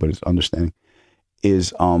 maybe, but it's understanding,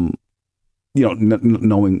 is,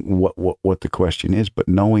 knowing what the question is, but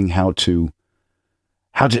knowing how to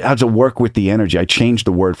work with the energy. I changed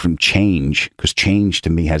the word from change, because change to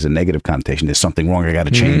me has a negative connotation. There's something wrong. I got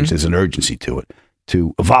to change. There's an urgency to it.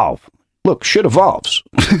 To evolve. Look, shit evolves.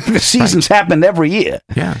 The seasons happen every year.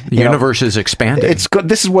 Yeah, the universe is expanding. It's good.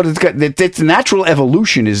 This is what it's got. It's natural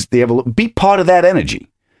evolution. Be part of that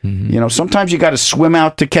energy. Sometimes you got to swim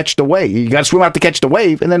out to catch the wave. You got to swim out to catch the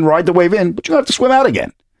wave and then ride the wave in, but you have to swim out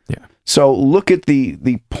again. Yeah. So look at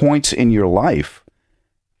the points in your life.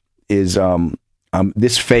 Is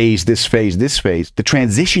this phase. The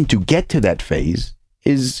transition to get to that phase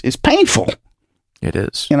is painful. It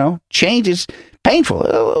is. Change is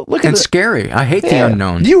painful. Look at scary. I hate the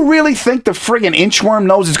unknown. Do you really think the friggin' inchworm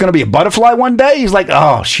knows it's going to be a butterfly one day? He's like,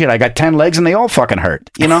 oh shit, I got 10 legs and they all fucking hurt.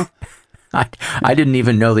 I didn't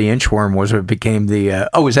even know the inchworm was what became the.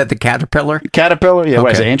 Is that the caterpillar? Caterpillar. Yeah. Okay.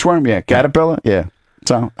 What is it? Inchworm. Yeah. Caterpillar. Yeah.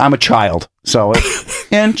 So I'm a child. So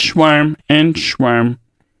inchworm.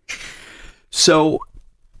 So,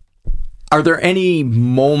 are there any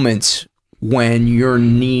moments when your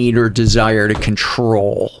need or desire to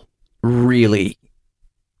control really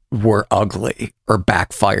were ugly or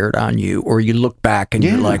backfired on you, or you look back and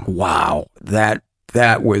you're like, wow, that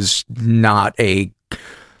was not a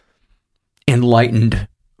enlightened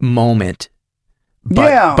moment?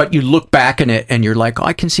 But you look back in it and you're like, oh,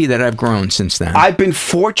 I can see that I've grown since then. I've been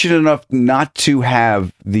fortunate enough not to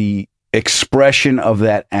have the expression of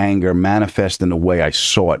that anger manifest in the way I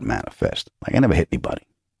saw it manifest. Like, I never hit anybody.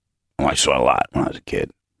 Well, I saw it a lot when I was a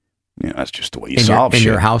kid. That's just the way you solve shit. In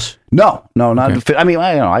your house? No, not. Okay. I mean,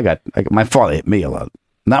 I got my father hit me a lot.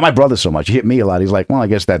 Not my brother so much. He hit me a lot. He's like, well, I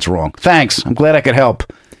guess that's wrong. Thanks. I'm glad I could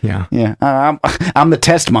help. Yeah. I'm the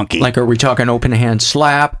test monkey. Like, are we talking open hand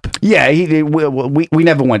slap? Yeah. We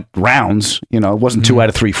never went rounds. It wasn't 2 out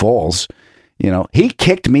of 3 falls. He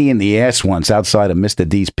kicked me in the ass once outside of Mr.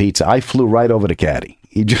 D's Pizza. I flew right over the caddy.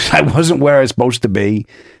 I wasn't where I was supposed to be.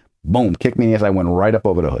 Boom, kicked me in the ass. I went right up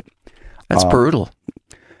over the hood. That's brutal.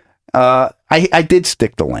 I did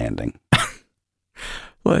stick the landing.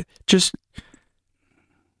 Well, just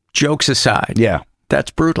jokes aside. Yeah.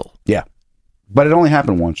 That's brutal. Yeah. But it only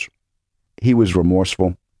happened once. He was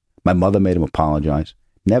remorseful. My mother made him apologize.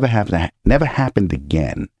 Never happened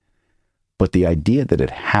again. But the idea that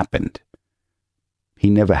it happened, he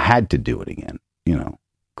never had to do it again,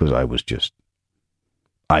 because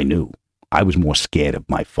I knew. I was more scared of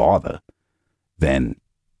my father than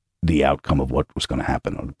the outcome of what was going to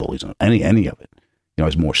happen or the bullies, any of it. I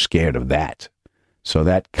was more scared of that. So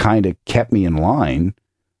that kind of kept me in line.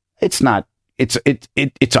 It's a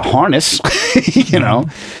harness,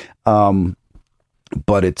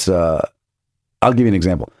 but it's, I'll give you an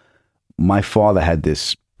example. My father had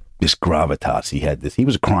this gravitas. He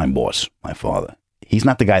was a crime boss, my father. He's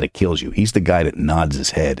not the guy that kills you. He's the guy that nods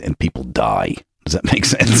his head and people die. Does that make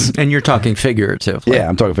sense? And you're talking figuratively. Yeah,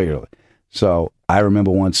 I'm talking figuratively. So I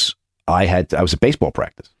remember once I was at baseball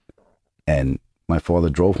practice and my father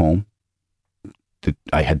drove home.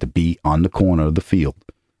 I had to be on the corner of the field.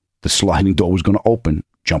 The sliding door was going to open,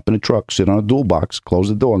 jump in the truck, sit on a dual box, close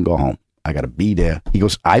the door and go home. I got to be there. He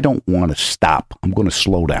goes, I don't want to stop. I'm going to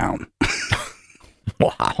slow down.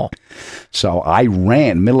 Wow. So I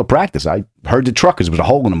ran middle of practice. I heard the truck because there was a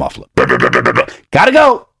hole in the muffler. Gotta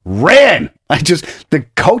go. Ran. The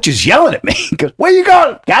coach is yelling at me. He goes, where you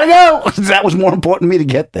going? Gotta go. That was more important to me to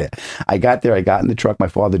get there. I got there. I got in the truck. My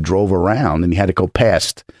father drove around and he had to go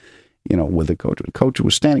past, with the coach. The coach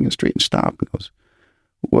was standing in the street and stopped.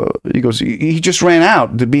 He goes, he just ran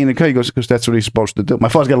out to be in the car. He goes, because that's what he's supposed to do. My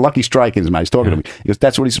father's got a lucky strike in his mouth. He's talking to me. He goes,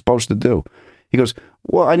 that's what he's supposed to do. He goes,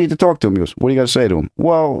 well, I need to talk to him. He goes, what do you got to say to him?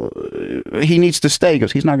 Well, he needs to stay. He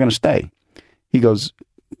goes, he's not going to stay. He goes,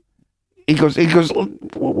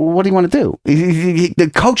 what do you want to do? The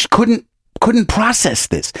coach couldn't process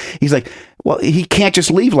this. He's like, well, he can't just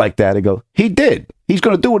leave like that. I go, he did. He's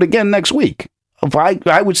going to do it again next week.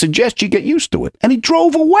 I would suggest you get used to it. And he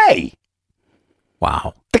drove away.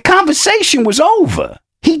 Wow. The conversation was over.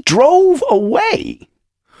 He drove away.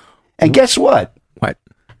 And guess what? What?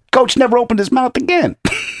 Coach never opened his mouth again.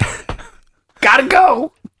 Gotta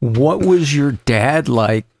go. What was your dad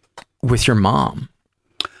like with your mom?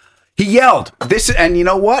 He yelled. And you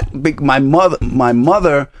know what? My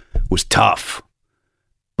mother was tough,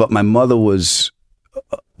 but my mother was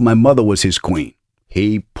his queen.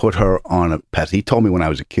 He put her on a pedestal. He told me when I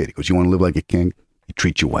was a kid, he goes, you want to live like a king? You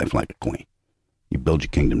treat your wife like a queen. You build your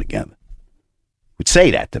kingdom together. He would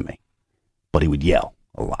say that to me, but he would yell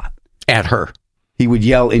a lot. At her? He would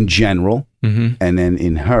yell in general, mm-hmm. and then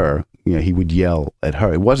in her, he would yell at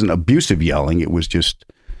her. It wasn't abusive yelling. It was just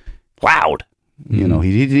loud. Mm-hmm.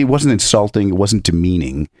 He wasn't insulting. It wasn't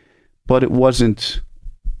demeaning, but it wasn't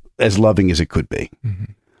as loving as it could be.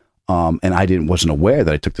 Mm-hmm. And I wasn't aware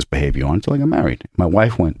that I took this behavior on until I got married. My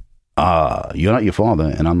wife went, you're not your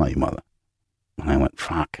father and I'm not your mother. And I went,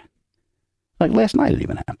 fuck. Like last night it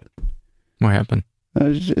even happened. What happened?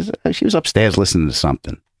 She was upstairs listening to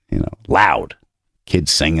something, loud.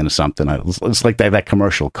 Kids singing or something. It's like that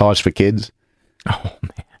commercial, Cars for Kids. Oh,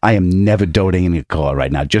 man. I am never doting in a car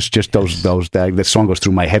right now. Just that song goes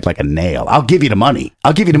through my head like a nail. I'll give you the money.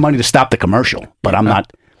 I'll give you the money to stop the commercial, but I'm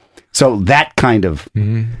not. So that kind of,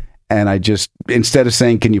 mm-hmm. And I just, instead of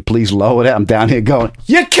saying, can you please lower that? I'm down here going,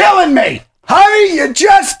 you're killing me. Honey, you're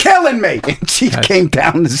just killing me. And she came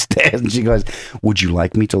down the stairs and she goes, would you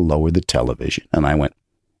like me to lower the television? And I went,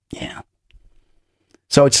 yeah.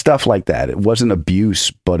 So it's stuff like that. It wasn't abuse,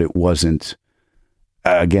 but it wasn't,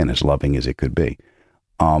 again, as loving as it could be.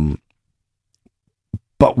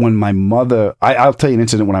 But when my mother, I'll tell you an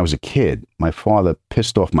incident when I was a kid. My father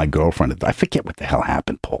pissed off my girlfriend. I forget what the hell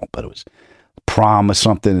happened, Paul, but it was prom or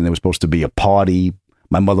something, and there was supposed to be a party.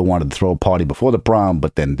 My mother wanted to throw a party before the prom,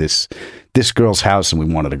 but then this girl's house, and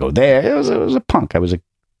we wanted to go there. It was a punk. I was a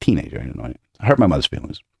teenager. I hurt my mother's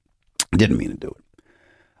feelings. Didn't mean to do it.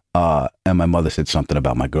 And my mother said something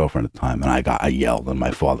about my girlfriend at the time, and I yelled, and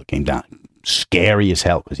my father came down, scary as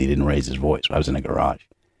hell, because he didn't raise his voice. I was in the garage,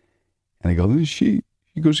 and I go, He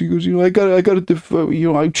goes, I got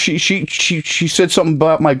it. She said something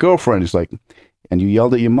about my girlfriend. He's like, and you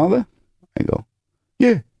yelled at your mother? I go,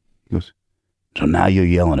 yeah. He goes, so now you're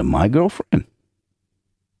yelling at my girlfriend?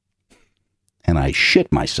 And I shit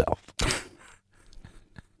myself.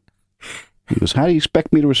 He goes, how do you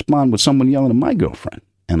expect me to respond with someone yelling at my girlfriend?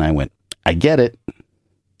 And I went, I get it.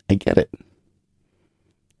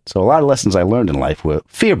 So a lot of lessons I learned in life were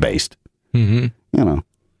fear-based. Mm-hmm. You know.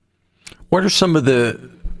 What are some of the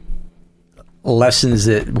lessons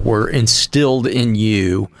that were instilled in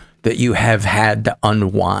you that you have had to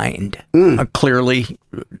unwind? Clearly,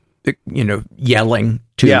 yelling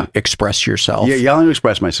to express yourself. Yeah, yelling to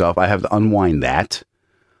express myself. I have to unwind that.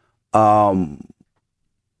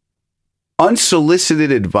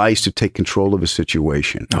 Unsolicited advice to take control of a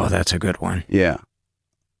situation. Oh, that's a good one. Yeah.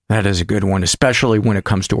 That is a good one, especially when it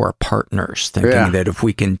comes to our partners, thinking that if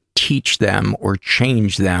we can teach them or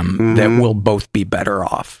change them, that we'll both be better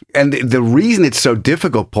off. And the reason it's so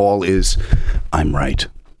difficult, Paul, is I'm right.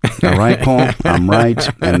 All right, Paul? I'm right.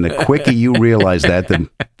 And the quicker you realize that,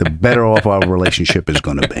 the better off our relationship is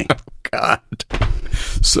going to be. Oh, God.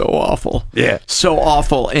 So awful. Yeah. So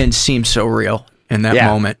awful and seems so real in that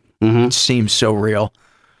moment. It seems so real.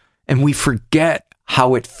 And we forget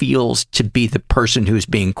how it feels to be the person who's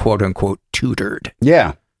being quote unquote tutored.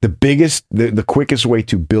 Yeah. The quickest way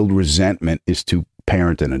to build resentment is to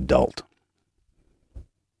parent an adult.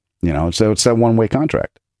 So it's that one-way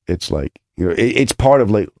contract. It's like, it's part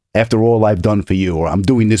of like, after all I've done for you, or I'm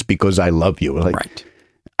doing this because I love you. Like, right.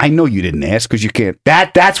 I know you didn't ask because you can't.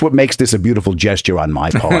 That's what makes this a beautiful gesture on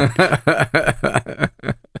my part.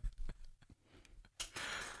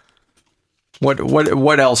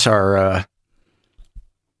 What else are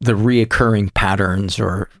the reoccurring patterns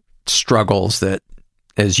or struggles that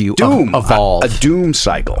as you evolve? A doom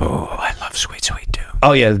cycle. Oh, I love sweet doom.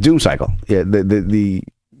 Oh yeah, the doom cycle. Yeah, the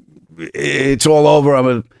it's all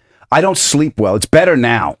over. I don't sleep well. It's better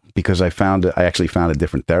now because I actually found a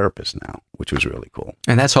different therapist now, which was really cool.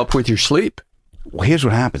 And that's helped with your sleep. Well, here's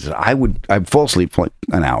what happens. I'd fall asleep for like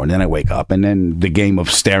an hour, and then I wake up, and then the game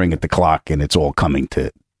of staring at the clock, and it's all coming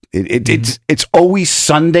to it's always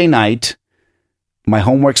Sunday night. My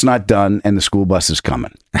homework's not done, and the school bus is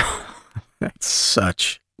coming. That's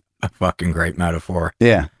such a fucking great metaphor.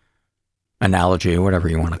 Yeah. Analogy, whatever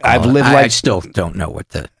you want to call it. I still don't know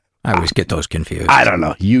I always get those confused. I don't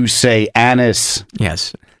know. You say anise.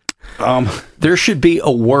 Yes. There should be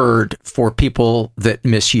a word for people that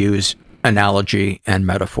misuse analogy and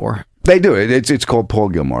metaphor. They do it. It's called Paul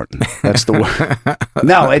Gilmartin. That's the word.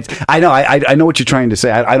 No, I know. I know what you're trying to say.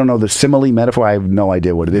 I don't know the simile metaphor. I have no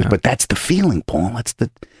idea what it is, but that's the feeling, Paul. That's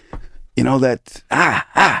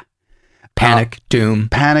panic, doom.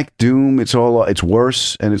 It's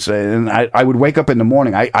worse, and I would wake up in the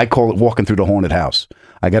morning. I call it walking through the haunted house.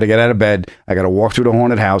 I got to get out of bed. I got to walk through the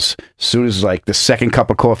haunted house. As soon as like the second cup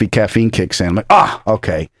of coffee caffeine kicks in, I'm like,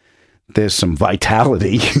 okay. There's some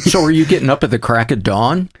vitality. So are you getting up at the crack of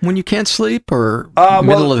dawn when you can't sleep, or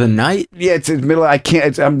middle of the night? Yeah, it's in the middle. I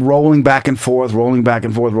can't. I'm rolling back and forth,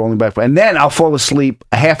 and then I'll fall asleep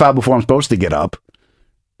a half hour before I'm supposed to get up.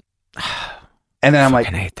 And then I'm like,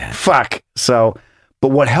 hate that. Fuck. So, but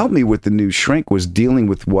what helped me with the new shrink was dealing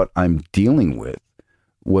with what I'm dealing with,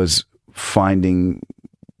 was finding,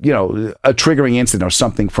 a triggering incident or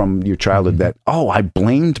something from your childhood that, I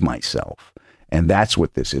blamed myself. And that's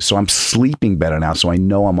what this is. So I'm sleeping better now, so I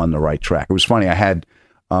know I'm on the right track. It was funny. I had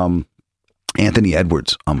Anthony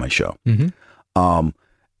Edwards on my show.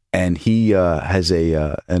 And he has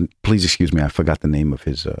and please excuse me, I forgot the name of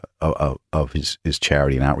his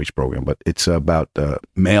charity and outreach program, but it's about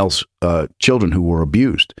males, children who were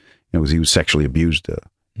abused. Because he was sexually abused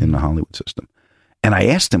in the Hollywood system. And I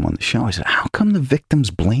asked him on the show, I said, how come the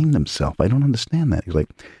victims blame themselves? I don't understand that. He's like,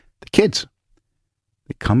 the kids.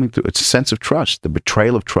 Coming through, it's a sense of trust. The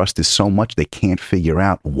betrayal of trust is so much they can't figure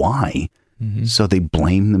out why, so they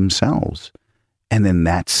blame themselves, and then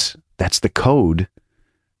that's the code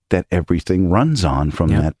that everything runs on from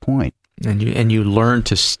that point. And you learn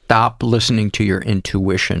to stop listening to your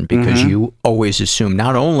intuition because you always assume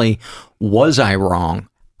not only was I wrong,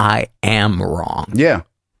 I am wrong. Yeah,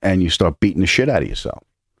 and you start beating the shit out of yourself.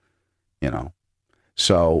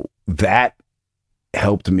 So that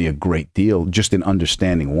helped me a great deal just in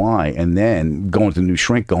understanding why, and then going to the new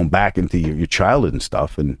shrink, going back into your childhood and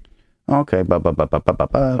stuff, and okay,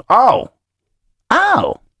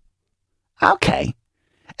 okay,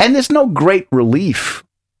 and there's no great relief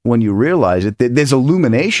when you realize it. There's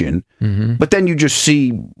illumination, but then you just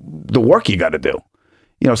see the work you got to do.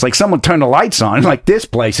 It's like someone turned the lights on, like, this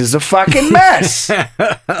place is a fucking mess.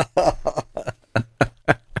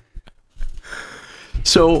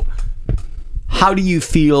 So how do you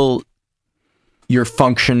feel you're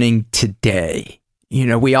functioning today?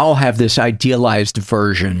 We all have this idealized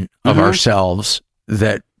version of ourselves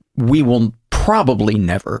that we will probably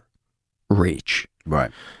never reach.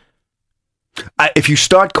 Right. If you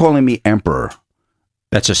start calling me emperor,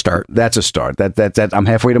 that's a start. That I'm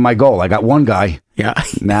halfway to my goal. I got one guy. Yeah.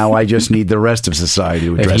 Now I just need the rest of society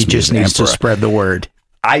to address me. He just needs to spread the word.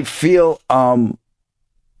 I feel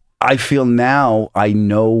I feel now I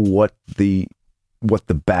know what the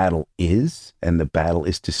battle is, and the battle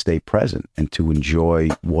is to stay present and to enjoy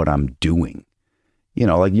what I'm doing. You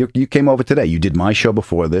know, like you came over today. You did my show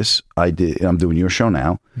before this. I'm doing your show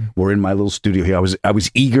now. We're in my little studio here. I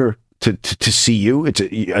was eager to see you. It's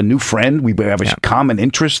a new friend. We have a common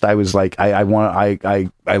interest. I was like, I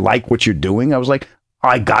like what you're doing. I was like,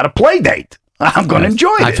 I got a play date. I'm going to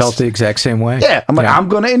enjoy this. I felt the exact same way. Yeah, I'm like, I'm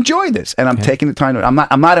going to enjoy this, and I'm taking the time.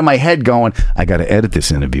 I'm not in my head going, I got to edit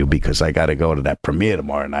this interview because I got to go to that premiere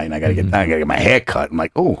tomorrow night, and I got to get my hair cut. I'm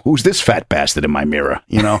like, oh, who's this fat bastard in my mirror?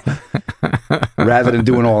 You know, rather than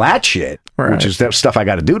doing all that shit, which is that stuff I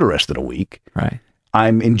got to do the rest of the week. Right.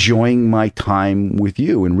 I'm enjoying my time with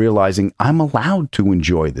you and realizing I'm allowed to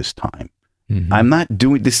enjoy this time. I'm not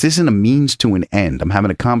doing this. Isn't a means to an end. I'm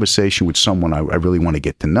having a conversation with someone I really want to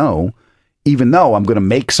get to know. Even though I'm going to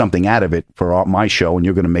make something out of it for my show, and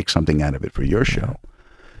you're going to make something out of it for your show.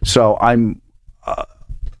 So I'm,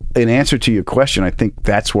 in answer to your question, I think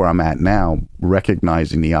that's where I'm at now,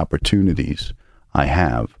 recognizing the opportunities I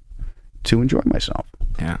have to enjoy myself.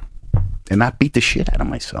 Yeah. And not beat the shit out of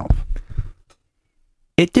myself.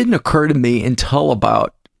 It didn't occur to me until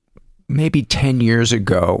about maybe 10 years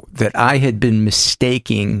ago that I had been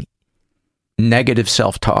mistaking negative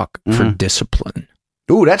self-talk for discipline.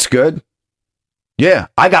 Ooh, that's good. Yeah,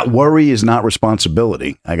 I got worry is not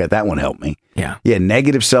responsibility. I got that one helped me. Yeah. Yeah,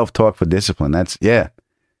 negative self-talk for discipline. That's, yeah.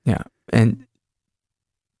 Yeah. And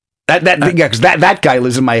because that guy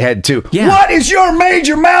lives in my head too. Yeah. What is your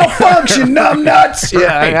major malfunction, numb nuts?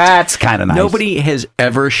 Yeah, that's kind of nice. Nobody has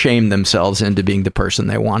ever shamed themselves into being the person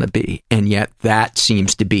they want to be, and yet that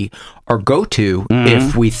seems to be our go-to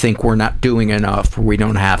if we think we're not doing enough, or we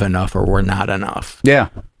don't have enough, or we're not enough. Yeah,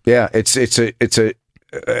 yeah. It's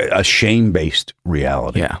a shame-based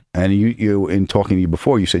reality. Yeah. And you in talking to you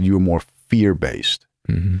before, you said you were more fear-based.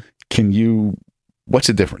 Can you? What's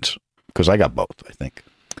the difference? Because I got both, I think.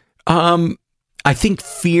 I think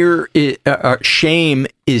shame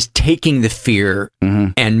is taking the fear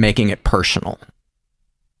and making it personal.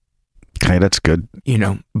 Okay, that's good. You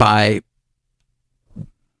know, by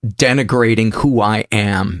denigrating who I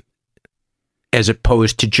am, as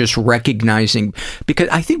opposed to just recognizing, because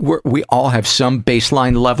I think we all have some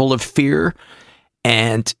baseline level of fear,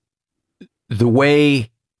 and the way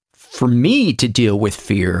for me to deal with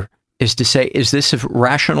fear is to say, is this a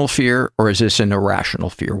rational fear or is this an irrational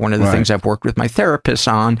fear? One of the things I've worked with my therapist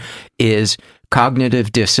on is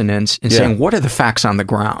cognitive dissonance and saying, what are the facts on the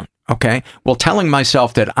ground? Okay. Well, telling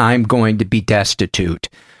myself that I'm going to be destitute,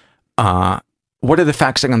 what are the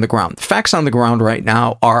facts on the ground? The facts on the ground right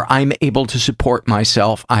now are I'm able to support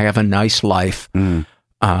myself. I have a nice life.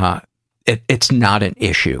 It's not an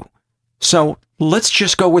issue. So let's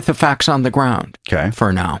just go with the facts on the ground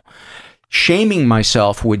for now. Shaming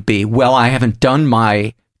myself would be, well, I haven't done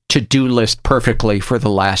my to-do list perfectly for the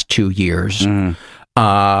last 2 years.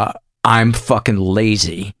 I'm fucking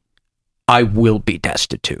lazy. I will be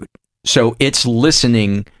destitute. So it's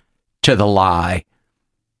listening to the lie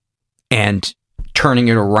and turning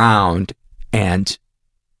it around and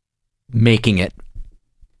making it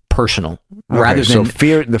personal rather than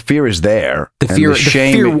the fear is there. The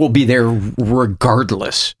fear will be there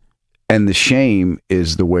regardless. And the shame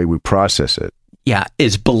is the way we process it. Yeah,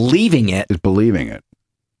 is believing it.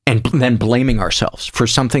 And then blaming ourselves for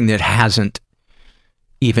something that hasn't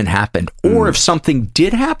even happened. Or if something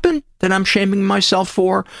did happen that I'm shaming myself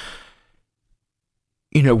for,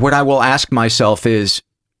 you know, what I will ask myself is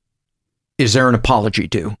there an apology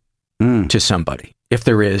due to somebody? If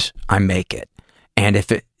there is, I make it. And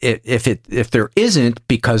if there isn't,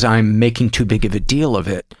 because I'm making too big of a deal of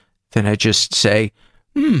it, then I just say,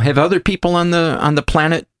 have other people on the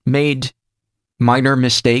planet made minor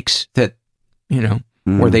mistakes that, you know,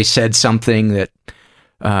 where they said something that,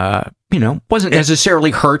 you know, wasn't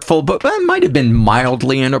necessarily hurtful, but might have been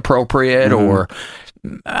mildly inappropriate or,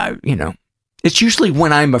 you know, it's usually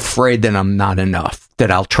when I'm afraid that I'm not enough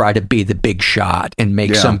that I'll try to be the big shot and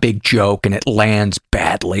make some big joke and it lands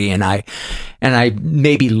badly and I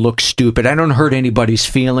maybe look stupid. I don't hurt anybody's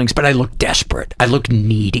feelings, but I look desperate. I look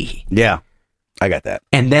needy. Yeah. I got that.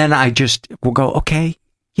 And then I just will go, okay,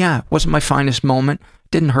 yeah, it wasn't my finest moment.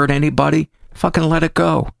 Didn't hurt anybody. Fucking let it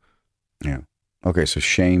go. Yeah. Okay, so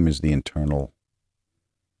shame is the internal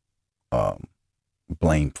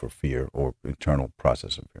blame for fear or internal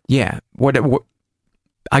process of fear. Yeah. What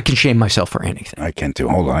I can shame myself for anything. I can too.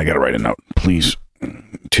 Hold on, I got to write a note. Please,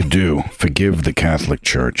 to do, forgive the Catholic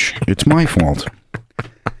Church. It's my fault.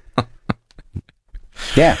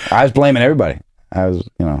 Yeah, I was blaming everybody. I was,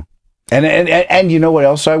 you know. And you know what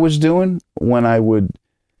else I was doing when I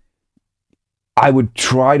I would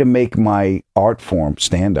try to make my art form,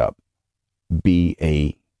 stand-up, be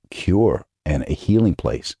a cure and a healing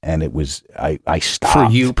place. And it was, I stopped. For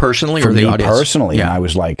you personally, For or the me audience? personally. Yeah. And I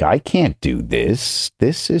was like, I can't do this.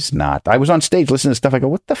 This is not. I was on stage listening to stuff. I go,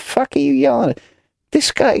 what the fuck are you yelling at?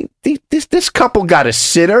 This guy, this couple got a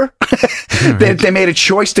sitter. They made a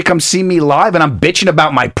choice to come see me live, and I'm bitching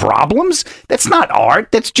about my problems. That's not art.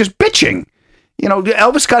 That's just bitching. You know,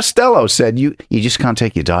 Elvis Costello said, you just can't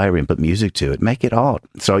take your diary and put music to it. Make it art.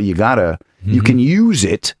 So you gotta, you can use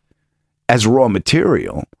it as raw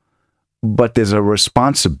material, but there's a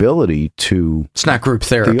responsibility to. It's not group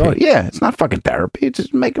therapy. Yeah, it's not fucking therapy. It's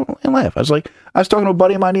just make them laugh. I was talking to a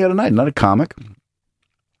buddy of mine the other night, another comic.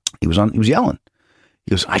 He was yelling. He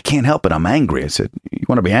goes, I can't help it. I'm angry. I said, you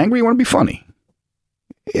want to be angry? You want to be funny?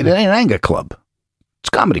 It ain't an anger club. It's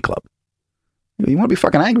a comedy club. You want to be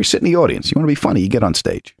fucking angry? Sit in the audience. You want to be funny? You get on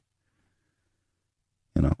stage.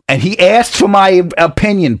 You know. And he asked for my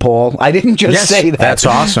opinion, Paul. I didn't just say that. That's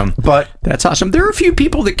awesome. But that's awesome. There are a few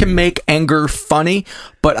people that can make anger funny,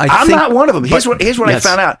 but I'm not one of them. Here's what yes. I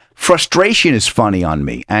found out. Frustration is funny on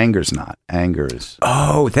me. Anger's not. Anger is.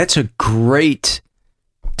 Oh, that's a great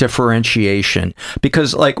differentiation,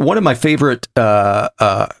 because like one of my favorite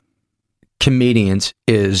comedians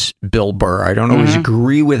is Bill Burr. I don't always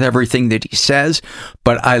agree with everything that he says,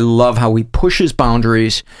 but I love how he pushes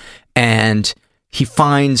boundaries and he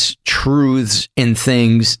finds truths in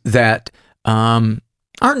things that aren't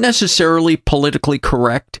necessarily politically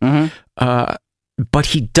correct, but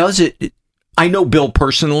he does it. I know Bill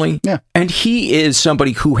personally, and he is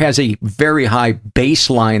somebody who has a very high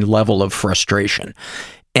baseline level of frustration.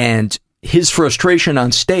 And his frustration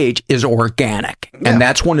on stage is organic. And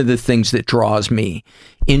that's one of the things that draws me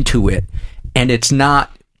into it. And it's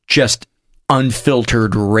not just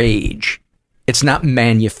unfiltered rage. It's not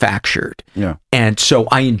manufactured. Yeah. And so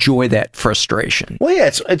I enjoy that frustration. Well, yeah,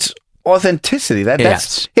 it's authenticity.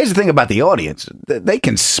 That's here's the thing about the audience. They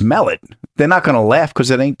can smell it. They're not going to laugh because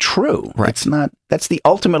it ain't true. Right. It's not. That's the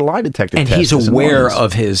ultimate lie detector and test. He's aware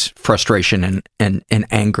of his frustration and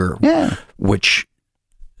anger, which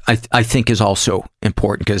I think is also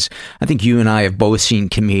important, because I think you and I have both seen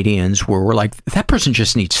comedians where we're like, that person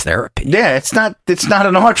just needs therapy. Yeah, it's not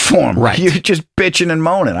an art form. Right. You're just bitching and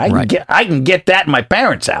moaning. I can get that in my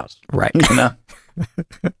parents' house. Right. You know.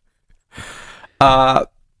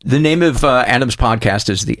 The name of Adam's podcast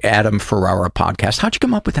is the Adam Ferrara Podcast. How'd you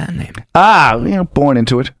come up with that name? Born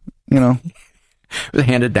into it. You know. It was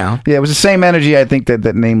handed down. Yeah, it was the same energy, I think, that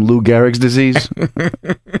named Lou Gehrig's disease.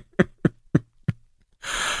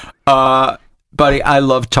 Buddy, I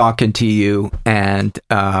love talking to you, and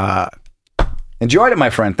enjoyed it, my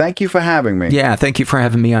friend. Thank you for having me. Yeah, thank you for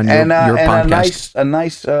having me on your podcast. A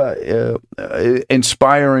nice,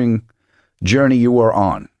 inspiring journey you were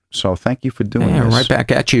on. So thank you for doing this. Right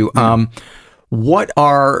back at you.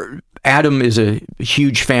 Adam is a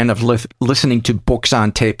huge fan of listening to books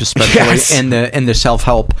on tape, especially in the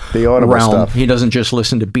self-help realm. Stuff. He doesn't just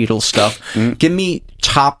listen to Beatles stuff. Give me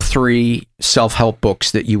top 3 self-help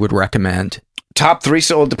books that you would recommend. Top 3,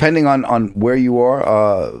 so depending on where you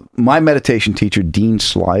are. My meditation teacher, Dean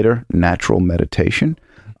Slider, Natural Meditation.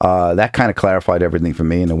 That kind of clarified everything for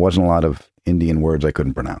me, and there wasn't a lot of Indian words I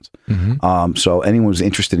couldn't pronounce. So anyone who's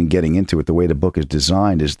interested in getting into it, the way the book is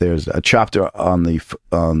designed is there's a chapter on the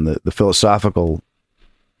philosophical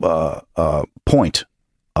point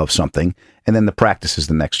of something, and then the practice is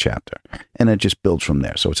the next chapter, and it just builds from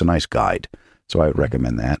there. So it's a nice guide. So I would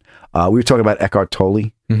recommend that. We were talking about Eckhart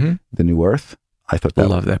Tolle, The New Earth. I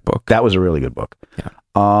love that book. That was a really good book. Yeah.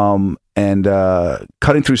 And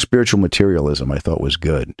Cutting Through Spiritual Materialism I thought was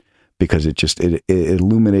good, because it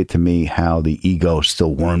illuminated to me how the ego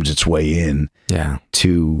still worms its way in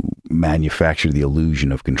to manufacture the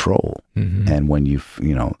illusion of control. And when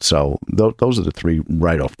so those are the 3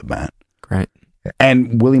 right off the bat. Great.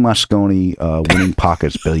 And Willie Moscone, Winning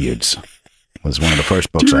Pockets Billiards was one of the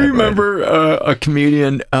first books I read. Do you remember a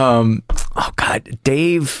comedian,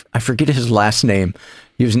 Dave, I forget his last name.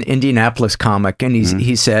 He was an Indianapolis comic, and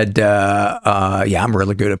he said, I'm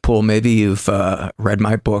really good at pool. Maybe you've read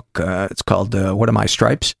my book. It's called What Are My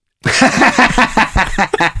Stripes?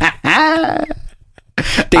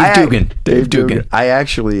 Dave Dugan. I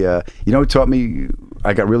actually, who taught me,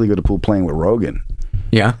 I got really good at pool playing with Rogan.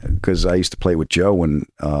 Yeah. Because I used to play with Joe when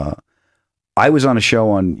I was on a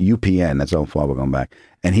show on UPN. That's how far we're going back.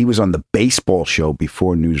 And he was on the baseball show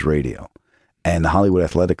before News Radio. And the Hollywood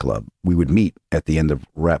Athletic Club, we would meet at the end of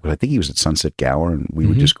rep. I think he was at Sunset Gower, and we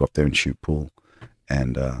would just go up there and shoot pool.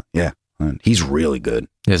 And He's really good.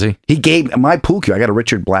 Is he? He gave my pool cue. I got a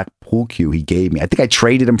Richard Black pool cue he gave me. I think I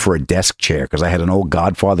traded him for a desk chair because I had an old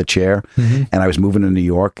Godfather chair and I was moving to New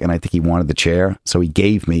York and I think he wanted the chair. So he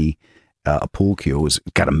gave me a pool cue. It was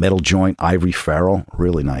got a metal joint, ivory ferrule.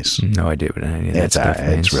 Really nice. No idea what any of that stuff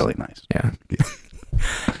means. It's really nice. Yeah.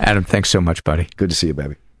 Adam, thanks so much, buddy. Good to see you,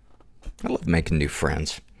 baby. I love making new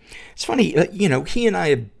friends. It's funny, he and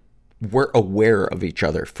I were aware of each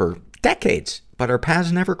other for decades, but our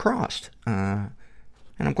paths never crossed. And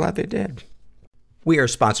I'm glad they did. We are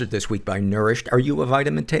sponsored this week by Nourished. Are you a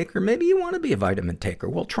vitamin taker? Maybe you want to be a vitamin taker.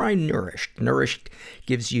 Well, try Nourished. Nourished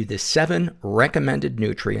gives you the 7 recommended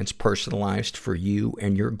nutrients personalized for you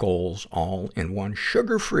and your goals, all in one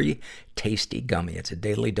sugar-free, tasty gummy. It's a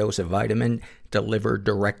daily dose of vitamin delivered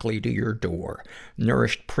directly to your door.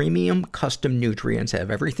 Nourished premium custom nutrients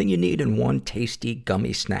have everything you need in one tasty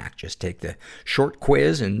gummy snack. Just take the short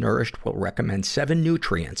quiz and Nourished will recommend 7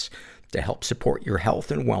 nutrients to help support your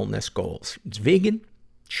health and wellness goals. It's vegan,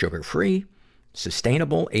 sugar-free,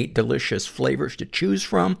 sustainable, 8 delicious flavors to choose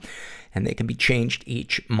from, and they can be changed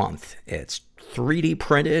each month. It's 3D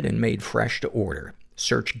printed and made fresh to order.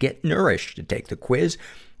 Search Get Nourished to take the quiz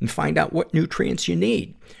and find out what nutrients you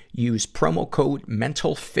need. Use promo code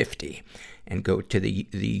MENTAL50 and go to the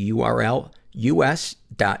URL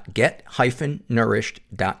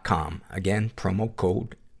us.get-nourished.com. Again, promo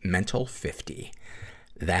code MENTAL50.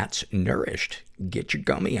 That's Nourished. Get your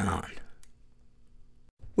gummy on.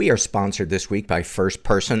 We are sponsored this week by First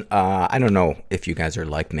Person. I don't know if you guys are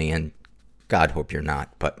like me, and God hope you're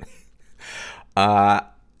not, but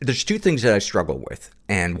there's 2 things that I struggle with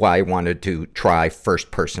and why I wanted to try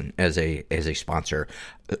First Person as a sponsor.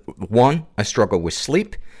 1, I struggle with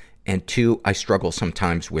sleep, and 2, I struggle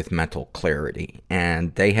sometimes with mental clarity.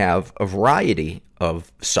 And they have a variety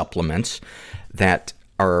of supplements that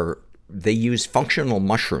they use functional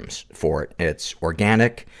mushrooms for it. It's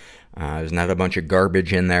organic. There's not a bunch of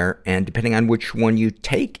garbage in there. And depending on which one you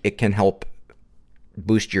take, it can help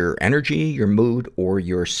boost your energy, your mood, or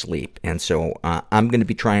your sleep. And so I'm going to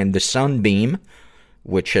be trying the Sunbeam,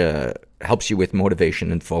 which helps you with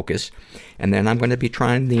motivation and focus. And then I'm going to be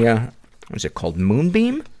trying the, what is it called?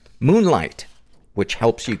 Moonbeam? Moonlight, which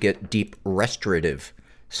helps you get deep restorative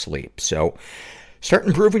sleep. So start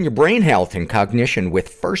improving your brain health and cognition with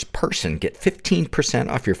First Person. Get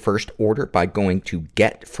 15% off your first order by going to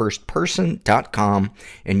getfirstperson.com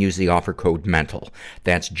and use the offer code MENTAL.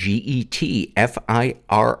 That's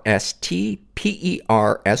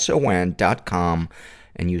GETFIRSTPERSON.com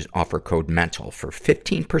and use offer code MENTAL for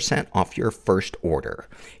 15% off your first order.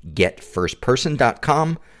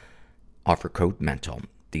 Getfirstperson.com, offer code MENTAL.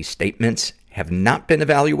 These statements have not been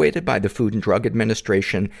evaluated by the Food and Drug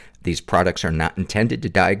Administration. These products are not intended to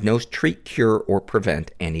diagnose, treat, cure, or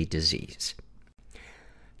prevent any disease.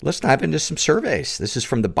 Let's dive into some surveys. This is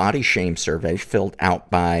from the Body Shame survey filled out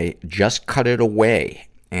by Just Cut It Away.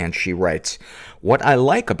 And she writes, what I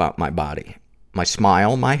like about my body: my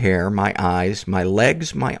smile, my hair, my eyes, my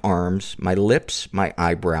legs, my arms, my lips, my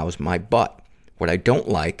eyebrows, my butt. What I don't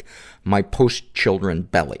like, my post-children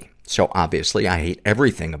belly. So obviously I hate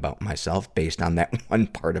everything about myself based on that one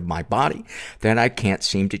part of my body that I can't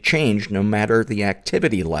seem to change no matter the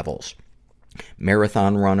activity levels.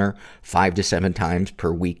 Marathon runner, 5 to 7 times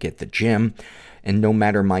per week at the gym, and no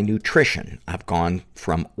matter my nutrition, I've gone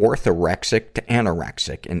from orthorexic to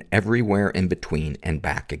anorexic and everywhere in between and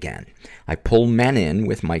back again. I pull men in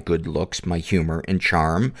with my good looks, my humor, and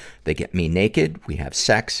charm. They get me naked, we have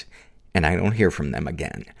sex, and I don't hear from them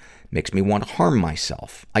again. Makes me want to harm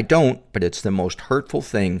myself. I don't, but it's the most hurtful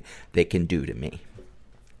thing they can do to me.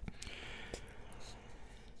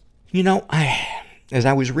 You know, as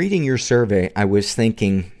I was reading your survey, I was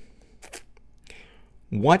thinking,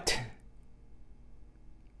 what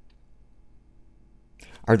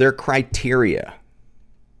are there criteria,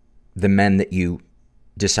 the men that you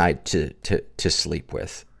decide to sleep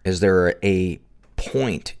with? Is there a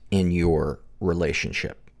point in your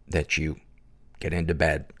relationship that you get into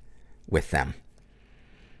bed with them?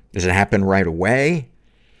 Does it happen right away?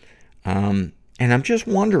 And I'm just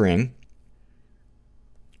wondering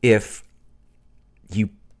if you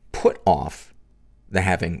put off the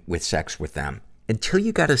having with sex with them until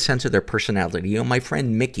you got a sense of their personality. You know, my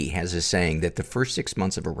friend Mickey has a saying that the first 6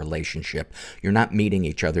 months of a relationship, you're not meeting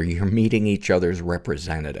each other, you're meeting each other's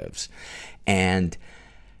representatives. And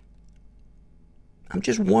I'm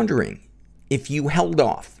just wondering, if you held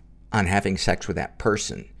off on having sex with that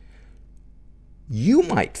person, you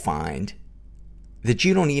might find that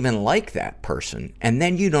you don't even like that person, and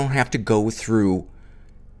then you don't have to go through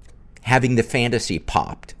having the fantasy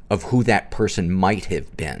popped of who that person might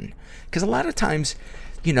have been. Because a lot of times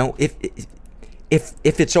you know, if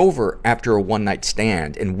it's over after a one night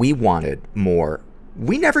stand and we wanted more,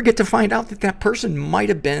 we never get to find out that that person might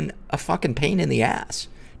have been a fucking pain in the ass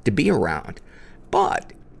to be around.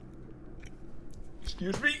 But,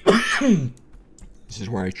 excuse me, this is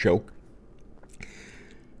where I choke.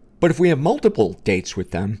 But if we have multiple dates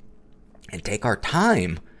with them and take our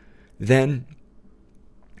time, then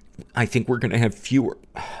I think we're going to have fewer.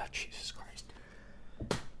 Oh, Jesus Christ.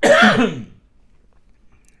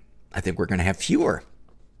 I think we're going to have fewer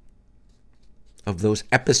of those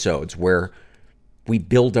episodes where we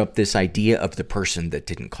build up this idea of the person that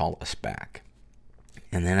didn't call us back.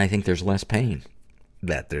 And then I think there's less pain.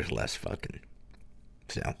 That there's less fucking.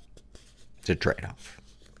 So, it's a trade-off.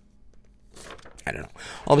 I don't know.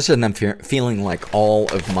 All of a sudden I'm feeling like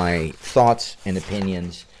all of my thoughts and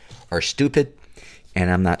opinions are stupid, and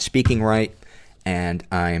I'm not speaking right, and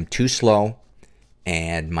I am too slow,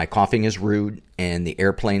 and my coughing is rude, and the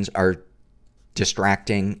airplanes are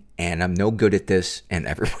distracting, and I'm no good at this, and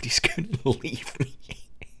everybody's going to leave me.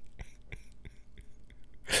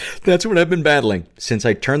 That's what I've been battling since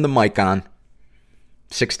I turned the mic on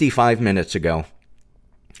 65 minutes ago.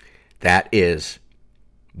 That is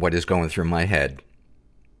what is going through my head.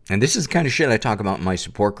 And this is the kind of shit I talk about in my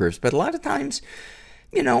support groups, but a lot of times,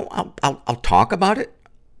 you know, I'll talk about it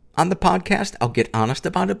on the podcast. I'll get honest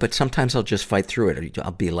about it, but sometimes I'll just fight through it.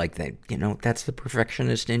 I'll be like, that, you know, that's the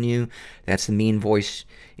perfectionist in you. That's the mean voice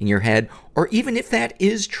in your head. Or even if that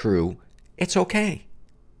is true, it's okay.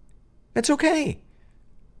 It's okay.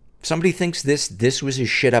 Somebody thinks this was a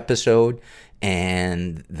shit episode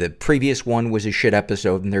and the previous one was a shit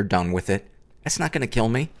episode and they're done with it. That's not going to kill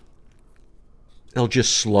me. It'll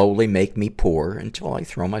just slowly make me poor until I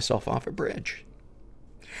throw myself off a bridge.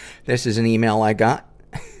 This is an email I got.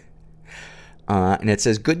 And it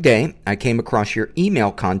says, "Good day. I came across your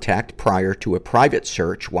email contact prior to a private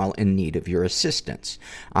search while in need of your assistance.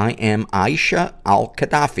 I am Aisha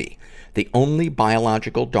al-Qaddafi, the only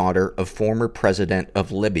biological daughter of former president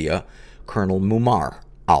of Libya, Colonel Muammar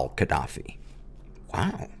al-Qaddafi."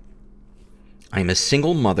 Wow. I am a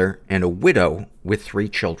single mother and a widow with 3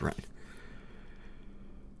 children.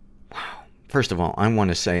 Wow. First of all, I want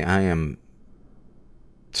to say I am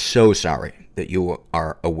so sorry that you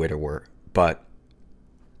are a widower, but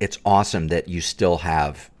it's awesome that you still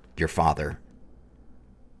have your father,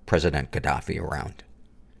 President Gaddafi, around.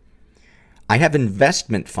 I have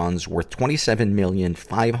investment funds worth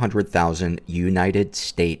 $27,500,000 United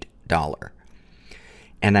States dollar.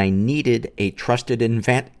 And I needed a trusted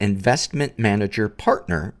investment manager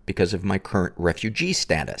partner because of my current refugee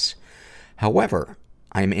status. However,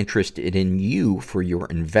 I am interested in you for your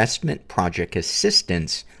investment project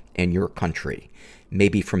assistance in your country.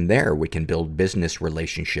 Maybe from there we can build business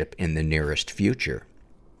relationship in the nearest future.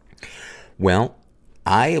 Well,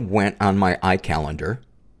 I went on my iCalendar.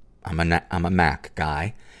 I'm a Mac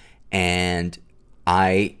guy, and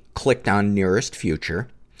I clicked on nearest future,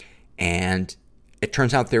 and it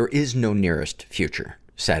turns out there is no nearest future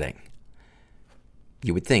setting.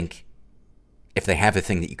 You would think if they have a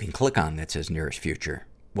thing that you can click on that says nearest future,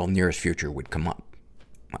 well, nearest future would come up.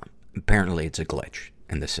 Well, apparently it's a glitch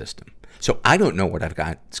in the system. So I don't know what I've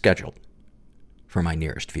got scheduled for my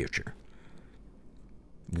nearest future.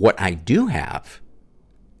 What I do have,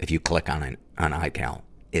 if you click on iCal,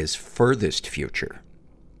 is furthest future.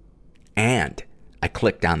 And I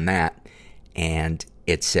clicked on that and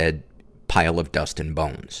it said pile of dust and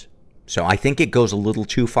bones. So I think it goes a little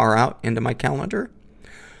too far out into my calendar.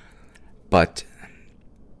 But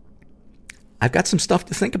I've got some stuff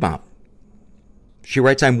to think about. She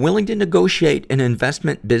writes, "I'm willing to negotiate an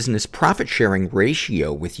investment business profit sharing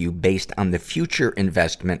ratio with you based on the future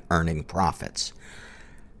investment earning profits."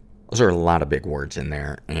 Those are a lot of big words in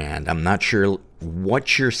there, and I'm not sure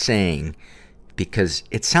what you're saying, because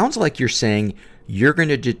it sounds like you're saying you're going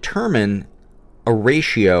to determine a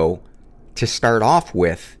ratio to start off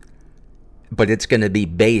with, but it's going to be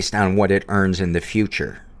based on what it earns in the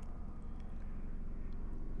future.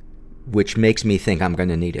 Which makes me think I'm going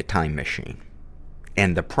to need a time machine.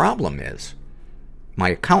 And the problem is, my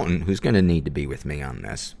accountant, who's going to need to be with me on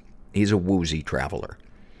this, he's a woozy traveler.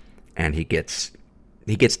 And he gets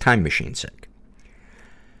time machine sick.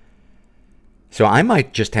 So I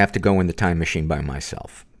might just have to go in the time machine by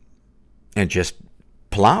myself and just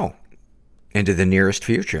plow into the nearest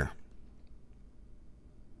future.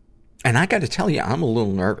 And I got to tell you, I'm a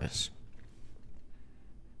little nervous.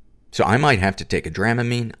 So I might have to take a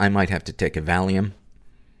Dramamine. I might have to take a Valium.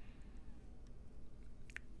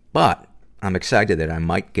 But I'm excited that I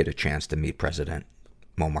might get a chance to meet President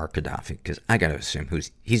Muammar Gaddafi, because I got to assume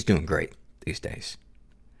he's doing great these days.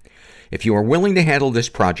 If you are willing to handle this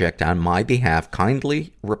project on my behalf,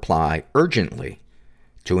 kindly reply urgently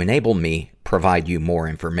to enable me provide you more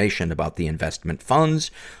information about the investment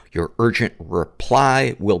funds. Your urgent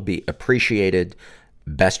reply will be appreciated.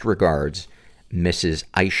 Best regards, Mrs.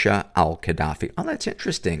 Aisha Al-Qaddafi. Oh, that's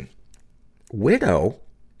interesting. Widow,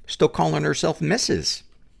 still calling herself Mrs.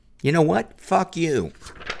 You know what? Fuck you.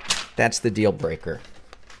 That's the deal breaker.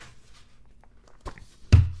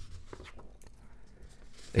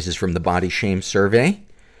 This is from the Body Shame Survey,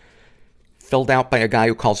 filled out by a guy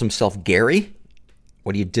who calls himself Gary.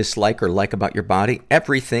 What do you dislike or like about your body?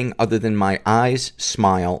 Everything other than my eyes,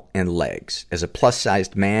 smile, and legs. As a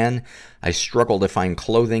plus-sized man, I struggle to find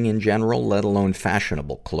clothing in general, let alone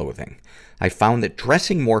fashionable clothing. I found that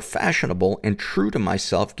dressing more fashionable and true to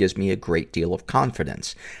myself gives me a great deal of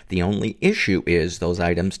confidence. The only issue is those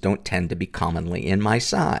items don't tend to be commonly in my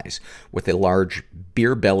size. With a large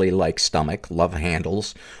beer belly-like stomach, love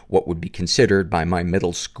handles, what would be considered by my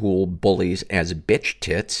middle school bullies as bitch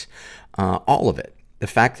tits, all of it. The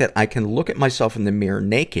fact that I can look at myself in the mirror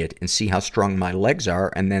naked and see how strong my legs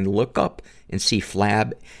are, and then look up and see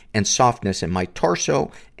flab and softness in my torso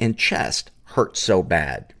and chest hurts so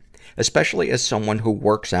bad. Especially as someone who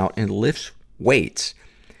works out and lifts weights,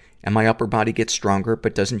 and my upper body gets stronger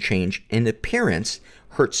but doesn't change in appearance,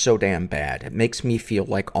 hurts so damn bad. It makes me feel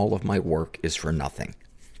like all of my work is for nothing.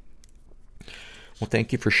 Well,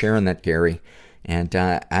 thank you for sharing that, Gary. And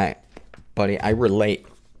I relate.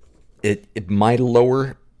 My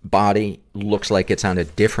lower body looks like it's on a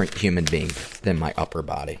different human being than my upper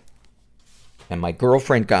body. And my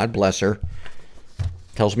girlfriend, God bless her,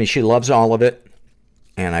 tells me she loves all of it.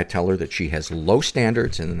 And I tell her that she has low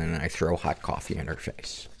standards, and then I throw hot coffee in her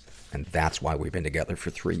face. And that's why we've been together for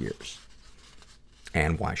 3 years.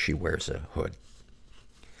 And why she wears a hood.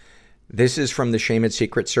 This is from the Shame and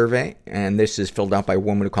Secret survey, and this is filled out by a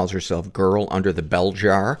woman who calls herself Girl Under the Bell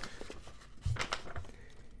Jar.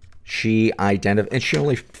 And she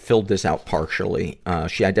only filled this out partially.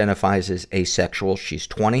 She identifies as asexual. She's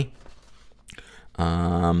 20.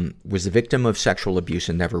 Was the victim of sexual abuse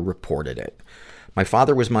and never reported it. My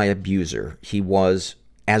father was my abuser. He was,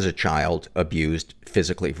 as a child, abused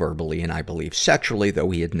physically, verbally, and I believe sexually, though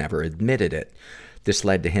he had never admitted it. This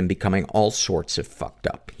led to him becoming all sorts of fucked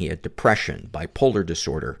up. He had depression, bipolar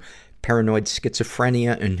disorder, paranoid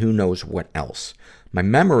schizophrenia, and who knows what else. My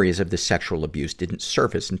memories of the sexual abuse didn't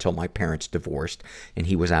surface until my parents divorced and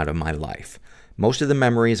he was out of my life. Most of the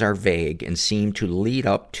memories are vague and seem to lead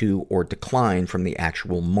up to or decline from the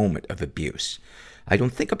actual moment of abuse. I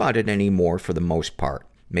don't think about it anymore for the most part,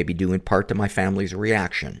 maybe due in part to my family's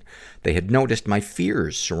reaction. They had noticed my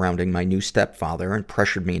fears surrounding my new stepfather and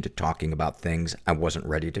pressured me into talking about things I wasn't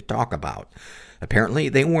ready to talk about. Apparently,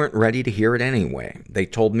 they weren't ready to hear it anyway. They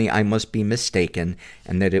told me I must be mistaken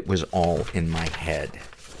and that it was all in my head.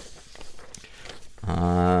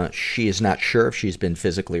 She is not sure if she's been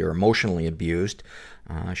physically or emotionally abused.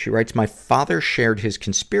 She writes, my father shared his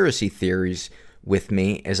conspiracy theories with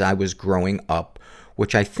me as I was growing up,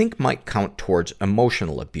 which I think might count towards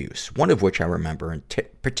emotional abuse. One of which I remember in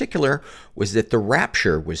particular was that the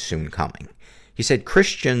rapture was soon coming. He said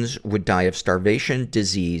Christians would die of starvation,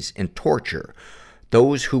 disease, and torture.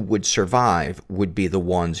 Those who would survive would be the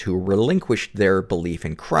ones who relinquished their belief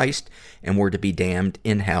in Christ and were to be damned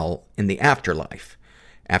in hell in the afterlife.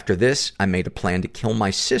 After this, I made a plan to kill my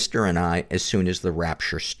sister and I as soon as the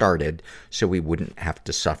rapture started so we wouldn't have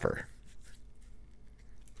to suffer.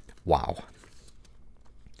 Wow.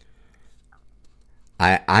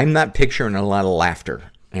 I'm not picturing a lot of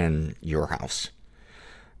laughter in your house.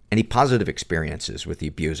 Any positive experiences with the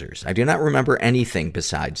abusers? I do not remember anything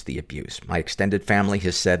besides the abuse. My extended family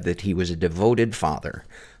has said that he was a devoted father.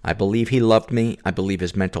 I believe he loved me. I believe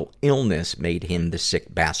his mental illness made him the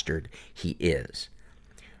sick bastard he is.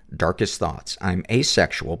 Darkest thoughts. I'm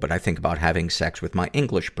asexual, but I think about having sex with my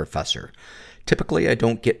English professor. Typically, I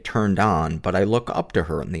don't get turned on, but I look up to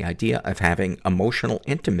her, and the idea of having emotional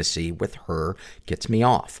intimacy with her gets me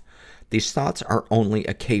off. These thoughts are only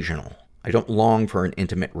occasional. I don't long for an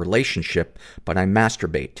intimate relationship, but I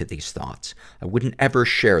masturbate to these thoughts. I wouldn't ever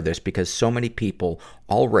share this because so many people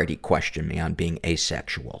already question me on being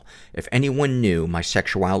asexual. If anyone knew, my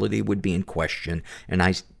sexuality would be in question, and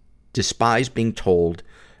I despise being told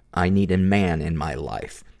I need a man in my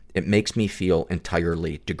life. It makes me feel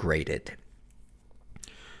entirely degraded.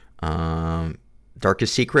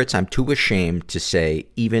 Darkest secrets, I'm too ashamed to say,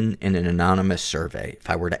 even in an anonymous survey. If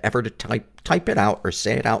I were to ever to type it out or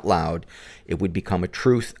say it out loud, it would become a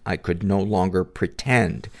truth I could no longer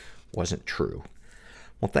pretend wasn't true.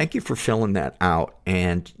 Well, thank you for filling that out.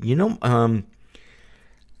 And,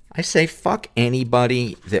 I say fuck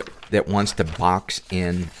anybody that wants to box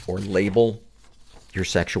in or label your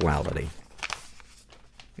sexuality.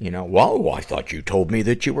 You know, whoa, I thought you told me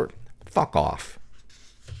that you were... Fuck off.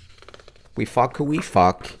 We fuck who we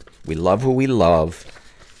fuck. We love who we love.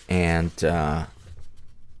 And, does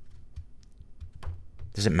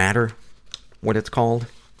it matter what it's called?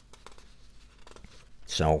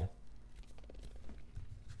 So...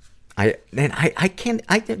 I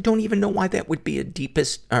don't even know why that would be a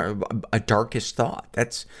deepest, a darkest thought.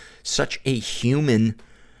 That's such a human,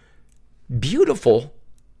 beautiful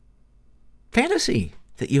fantasy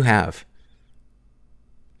that you have.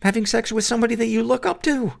 Having sex with somebody that you look up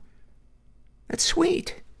to. That's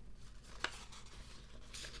sweet.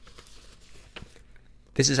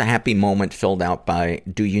 This is a happy moment filled out by,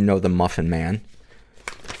 do you know the Muffin Man?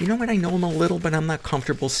 You know what? I know him a little, but I'm not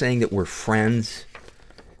comfortable saying that we're friends.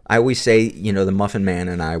 I always say, you know, the Muffin Man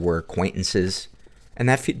and I were acquaintances, and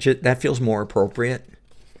that feels more appropriate.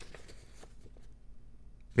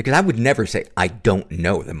 Because I would never say, I don't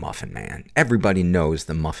know the Muffin Man. Everybody knows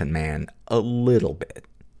the Muffin Man a little bit.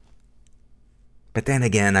 But then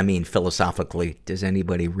again, I mean, philosophically, does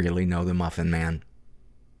anybody really know the Muffin Man?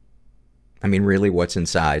 I mean, really, what's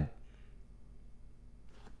inside?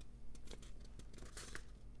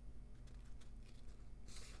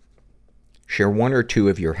 Share one or two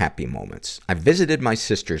of your happy moments. I visited my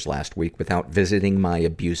sisters last week without visiting my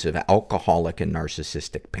abusive, alcoholic, and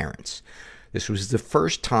narcissistic parents. This was the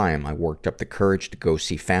first time I worked up the courage to go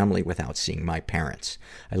see family without seeing my parents.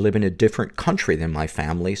 I live in a different country than my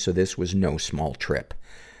family, so this was no small trip.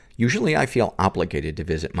 Usually I feel obligated to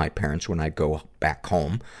visit my parents when I go back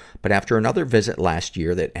home, but after another visit last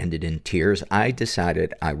year that ended in tears, I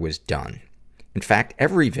decided I was done. In fact,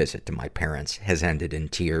 every visit to my parents has ended in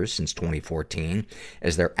tears since 2014,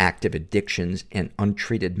 as their active addictions and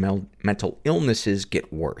untreated mental illnesses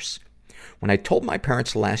get worse. When I told my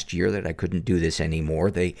parents last year that I couldn't do this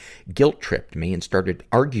anymore, they guilt-tripped me and started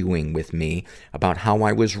arguing with me about how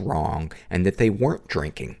I was wrong and that they weren't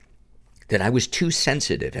drinking, that I was too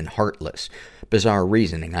sensitive and heartless. Bizarre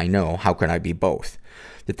reasoning, I know. How could I be both?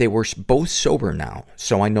 That they were both sober now,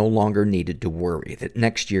 so I no longer needed to worry, that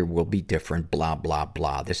next year will be different, blah, blah,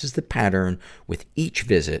 blah. This is the pattern with each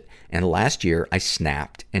visit, and last year I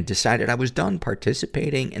snapped and decided I was done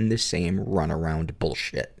participating in the same runaround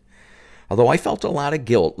bullshit. Although I felt a lot of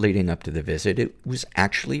guilt leading up to the visit, it was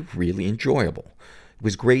actually really enjoyable. It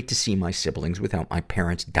was great to see my siblings without my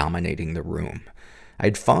parents dominating the room. I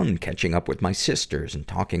had fun catching up with my sisters and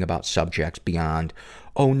talking about subjects beyond,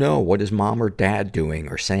 oh no, what is mom or dad doing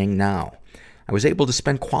or saying now? I was able to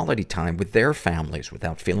spend quality time with their families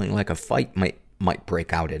without feeling like a fight might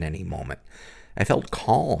break out at any moment. I felt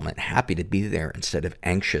calm and happy to be there instead of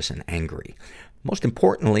anxious and angry. Most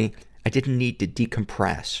importantly, I didn't need to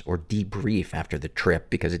decompress or debrief after the trip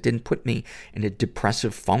because it didn't put me in a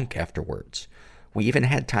depressive funk afterwards. We even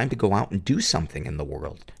had time to go out and do something in the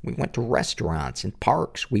world. We went to restaurants and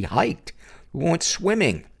parks. We hiked. We went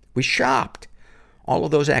swimming. We shopped. All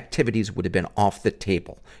of those activities would have been off the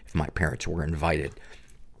table if my parents were invited,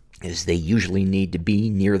 as they usually need to be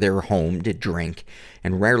near their home to drink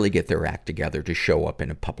and rarely get their act together to show up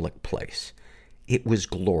in a public place. It was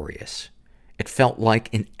glorious. It felt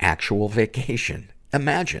like an actual vacation.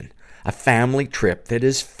 Imagine a family trip that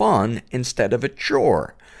is fun instead of a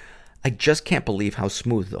chore. I just can't believe how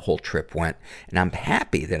smooth the whole trip went, and I'm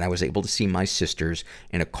happy that I was able to see my sisters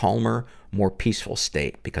in a calmer, more peaceful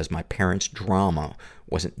state because my parents' drama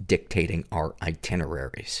wasn't dictating our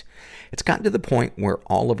itineraries. It's gotten to the point where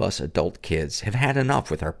all of us adult kids have had enough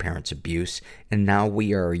with our parents' abuse, and now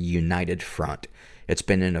we are a united front. It's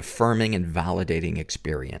been an affirming and validating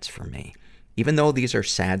experience for me. Even though these are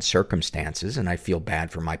sad circumstances and I feel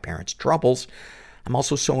bad for my parents' troubles, I'm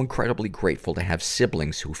also so incredibly grateful to have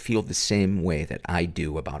siblings who feel the same way that I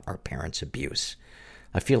do about our parents' abuse.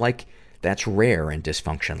 I feel like that's rare in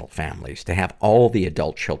dysfunctional families, to have all the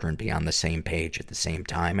adult children be on the same page at the same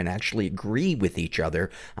time and actually agree with each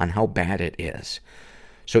other on how bad it is.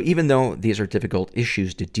 So even though these are difficult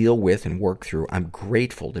issues to deal with and work through, I'm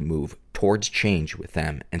grateful to move towards change with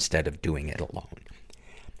them instead of doing it alone.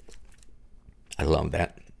 I love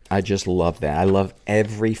that. I just love that. I love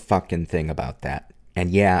every fucking thing about that. And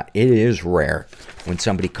yeah, it is rare when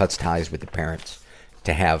somebody cuts ties with the parents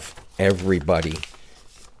to have everybody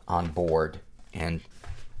on board and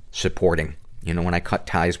supporting. You know, when I cut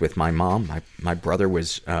ties with my mom, my brother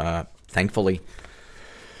was, thankfully,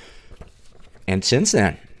 and since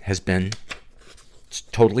then has been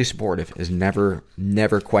totally supportive, has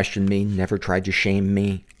never questioned me, never tried to shame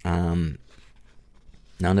me, none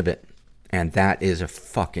of it. And that is a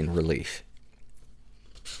fucking relief.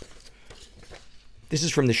 This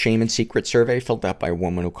is from the Shame and Secret survey filled out by a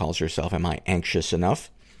woman who calls herself, Am I Anxious Enough?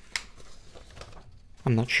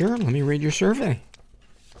 I'm not sure. Let me read your survey.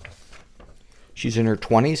 She's in her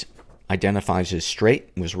 20s, identifies as straight,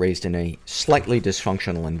 was raised in a slightly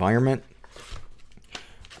dysfunctional environment,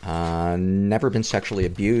 never been sexually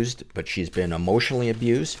abused, but she's been emotionally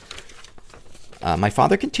abused. My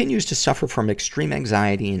father continues to suffer from extreme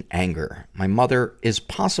anxiety and anger. My mother is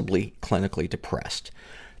possibly clinically depressed.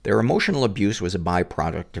 Their emotional abuse was a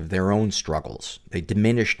byproduct of their own struggles. They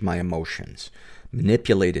diminished my emotions,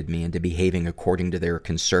 manipulated me into behaving according to their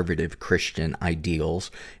conservative Christian ideals,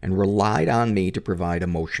 and relied on me to provide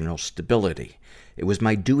emotional stability. It was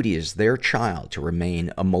my duty as their child to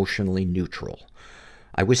remain emotionally neutral.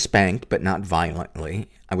 I was spanked, but not violently.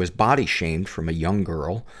 I was body shamed from a young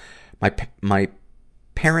girl. My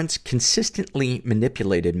parents consistently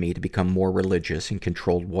manipulated me to become more religious and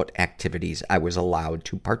controlled what activities I was allowed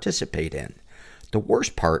to participate in. The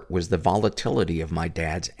worst part was the volatility of my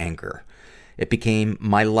dad's anger. It became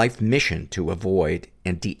my life mission to avoid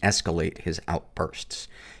and de-escalate his outbursts.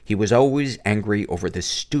 He was always angry over the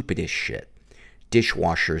stupidest shit.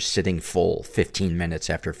 Dishwashers sitting full 15 minutes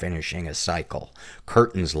after finishing a cycle,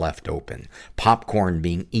 curtains left open, popcorn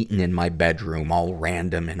being eaten in my bedroom, all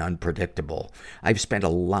random and unpredictable. I've spent a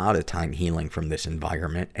lot of time healing from this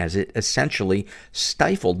environment, as it essentially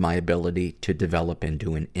stifled my ability to develop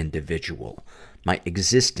into an individual. My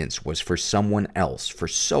existence was for someone else for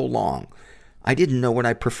so long. I didn't know what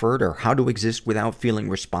I preferred or how to exist without feeling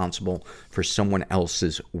responsible for someone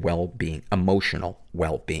else's well-being, emotional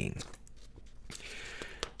well-being.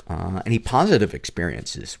 Any positive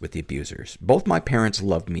experiences with the abusers? Both my parents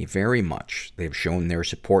loved me very much. They've shown their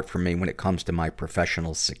support for me when it comes to my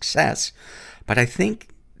professional success, but I think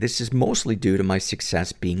this is mostly due to my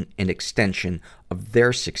success being an extension of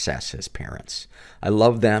their success as parents. I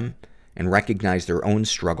love them and recognize their own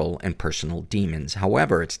struggle and personal demons.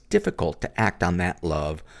 However, it's difficult to act on that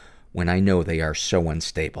love when I know they are so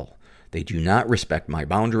unstable. They do not respect my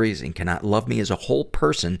boundaries and cannot love me as a whole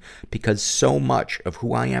person because so much of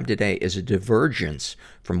who I am today is a divergence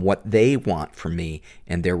from what they want from me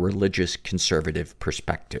and their religious conservative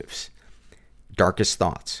perspectives. Darkest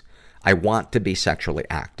thoughts. I want to be sexually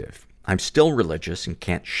active. I'm still religious and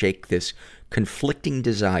can't shake this conflicting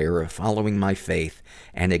desire of following my faith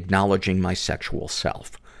and acknowledging my sexual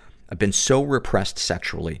self. I've been so repressed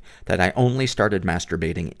sexually that I only started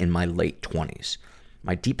masturbating in my late 20s.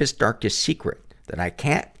 My deepest, darkest secret that I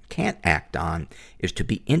can't act on is to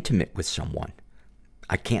be intimate with someone.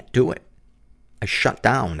 I can't do it. I shut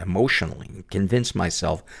down emotionally and convince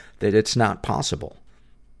myself that it's not possible.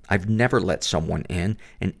 I've never let someone in,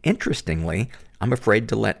 and interestingly, I'm afraid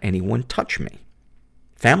to let anyone touch me.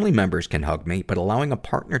 Family members can hug me, but allowing a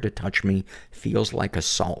partner to touch me feels like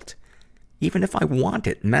assault. Even if I want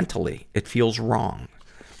it mentally, it feels wrong.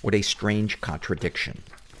 What a strange contradiction.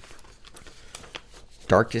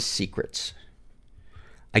 Darkest secrets.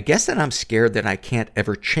 I guess that I'm scared that I can't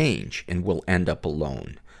ever change and will end up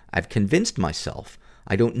alone. I've convinced myself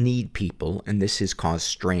I don't need people, and this has caused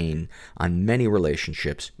strain on many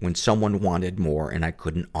relationships when someone wanted more and I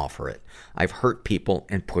couldn't offer it. I've hurt people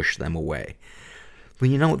and pushed them away.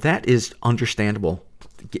 Well, that is understandable,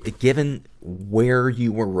 given where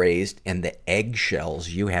you were raised and the eggshells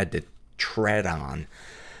you had to tread on.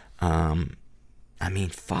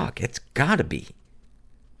 It's gotta be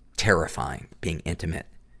terrifying being intimate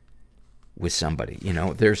with somebody.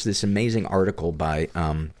 There's this amazing article by,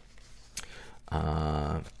 God,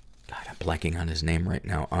 I'm blanking on his name right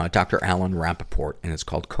now, Dr. Alan Rappaport, and it's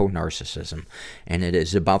called Co-Narcissism. And it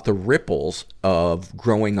is about the ripples of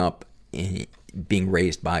growing up being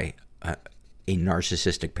raised by a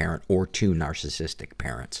narcissistic parent or two narcissistic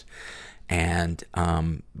parents. And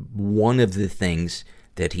one of the things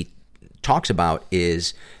that he talks about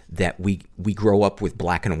is that we grow up with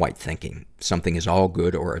black and white thinking. Something is all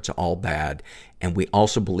good or it's all bad. And we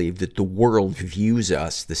also believe that the world views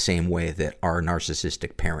us the same way that our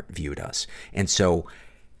narcissistic parent viewed us. And so,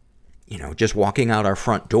 just walking out our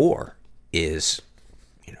front door is,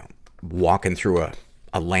 walking through a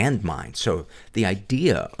landmine. So the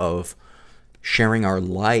idea of sharing our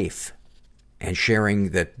life and sharing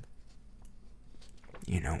the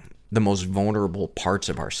most vulnerable parts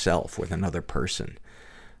of ourself with another person,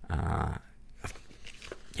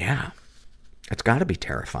 it's got to be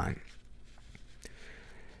terrifying.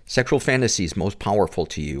 Sexual fantasies most powerful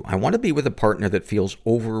to you. I want to be with a partner that feels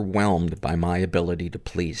overwhelmed by my ability to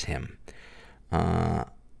please him. I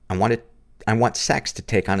want sex to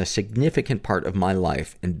take on a significant part of my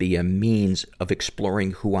life and be a means of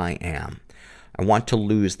exploring who I am. I want to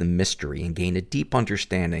lose the mystery and gain a deep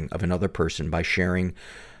understanding of another person by sharing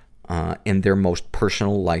in their most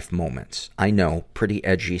personal life moments. I know, pretty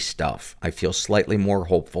edgy stuff. I feel slightly more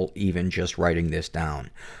hopeful even just writing this down.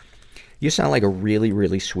 You sound like a really,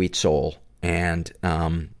 really sweet soul, and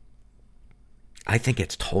I think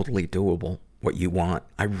it's totally doable, what you want.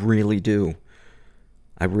 I really do.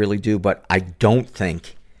 I really do, but I don't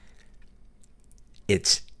think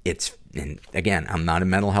it's, and again, I'm not a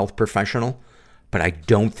mental health professional, but I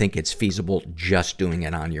don't think it's feasible just doing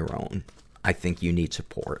it on your own. I think you need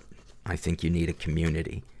support. I think you need a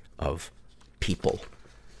community of people,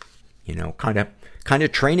 you know, kind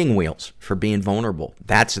of training wheels for being vulnerable.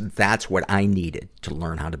 That's what I needed to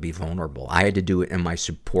learn how to be vulnerable. I had to do it in my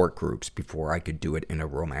support groups before I could do it in a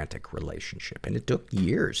romantic relationship. And it took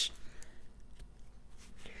years.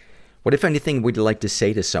 What, if anything, would you like to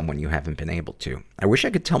say to someone you haven't been able to? I wish I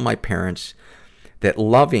could tell my parents that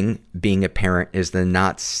loving being a parent is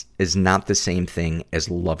not the same thing as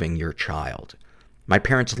loving your child. My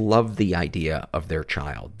parents loved the idea of their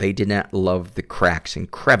child. They did not love the cracks and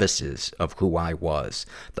crevices of who I was,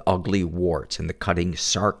 the ugly warts and the cutting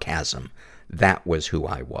sarcasm. That was who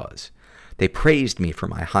I was. They praised me for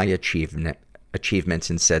my high achievements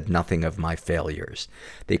and said nothing of my failures.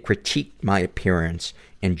 They critiqued my appearance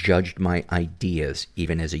and judged my ideas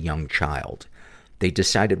even as a young child. They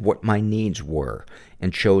decided what my needs were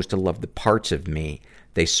and chose to love the parts of me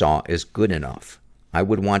they saw as good enough. I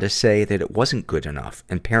would want to say that it wasn't good enough,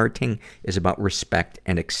 and parenting is about respect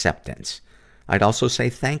and acceptance. I'd also say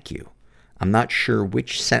thank you. I'm not sure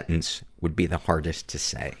which sentence would be the hardest to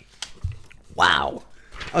say. Wow.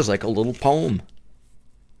 That was like a little poem.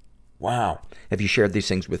 Wow. Have you shared these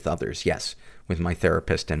things with others? Yes, with my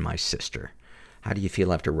therapist and my sister. How do you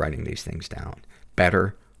feel after writing these things down?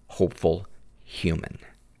 Better, hopeful, human.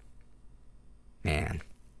 Man.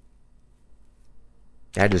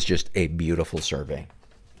 That is just a beautiful survey.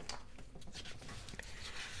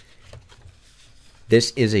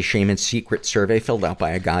 This is a Shame and Secret survey filled out by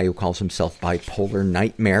a guy who calls himself Bipolar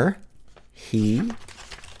Nightmare. He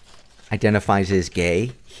identifies as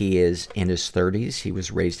gay. He is in his 30s. He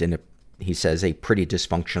was raised in he says, a pretty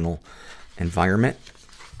dysfunctional environment.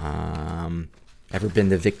 Ever been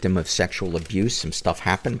the victim of sexual abuse? Some stuff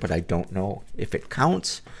happened, but I don't know if it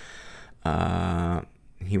counts.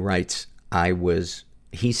 He writes,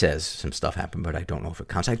 he says some stuff happened, but I don't know if it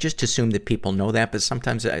counts. I just assume that people know that, but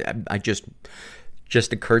sometimes I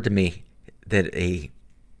just occurred to me that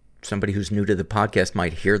somebody who's new to the podcast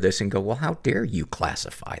might hear this and go, well, how dare you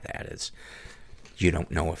classify that as you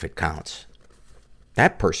don't know if it counts?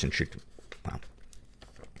 That person should, well,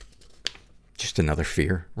 just another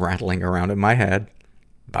fear rattling around in my head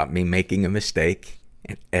about me making a mistake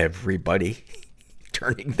and everybody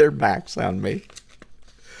turning their backs on me.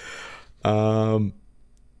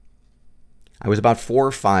 I was about 4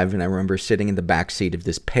 or 5, and I remember sitting in the back seat of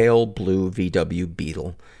this pale blue VW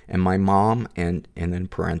Beetle, and my mom and in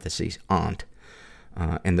parentheses, aunt,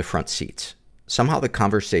 in the front seats. Somehow the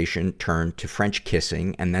conversation turned to French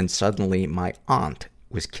kissing, and then suddenly my aunt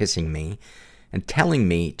was kissing me and telling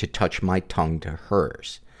me to touch my tongue to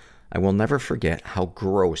hers. I will never forget how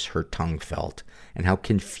gross her tongue felt and how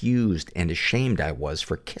confused and ashamed I was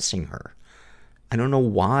for kissing her. I don't know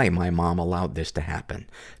why my mom allowed this to happen.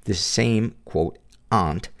 This same, quote,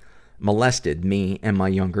 aunt molested me and my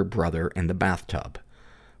younger brother in the bathtub.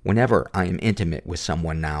 Whenever I am intimate with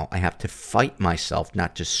someone now, I have to fight myself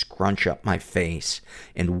not to scrunch up my face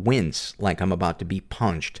and wince like I'm about to be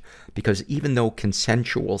punched, because even though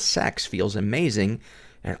consensual sex feels amazing,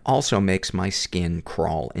 it also makes my skin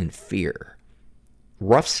crawl in fear.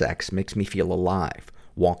 Rough sex makes me feel alive.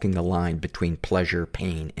 Walking the line between pleasure,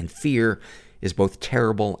 pain, and fear is both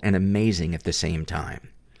terrible and amazing at the same time.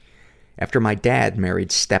 After my dad married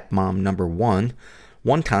stepmom number 1,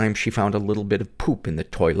 one time she found a little bit of poop in the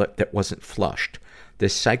toilet that wasn't flushed.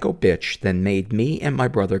 This psycho bitch then made me and my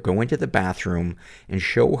brother go into the bathroom and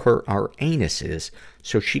show her our anuses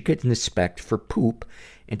so she could inspect for poop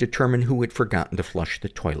and determine who had forgotten to flush the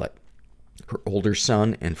toilet. Her older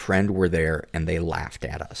son and friend were there, and they laughed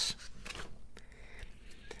at us.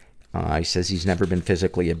 He says he's never been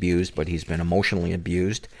physically abused, but he's been emotionally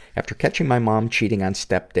abused. After catching my mom cheating on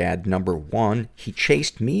stepdad number 1, he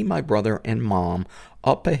chased me, my brother, and mom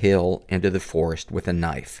up a hill into the forest with a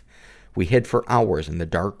knife. We hid for hours in the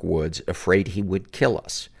dark woods, afraid he would kill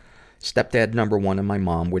us. Stepdad number 1 and my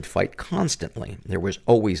mom would fight constantly. There was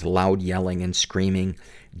always loud yelling and screaming,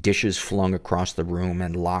 dishes flung across the room,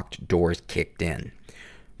 and locked doors kicked in.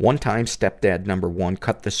 One time, stepdad number 1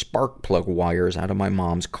 cut the spark plug wires out of my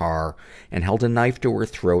mom's car and held a knife to her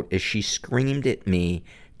throat as she screamed at me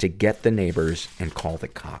to get the neighbors and call the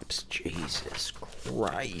cops. Jesus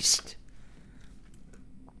Christ.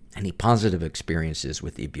 Any positive experiences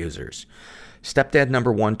with the abusers? Stepdad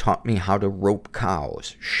number 1 taught me how to rope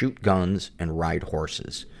cows, shoot guns, and ride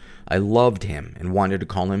horses. I loved him and wanted to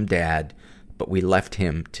call him Dad, but we left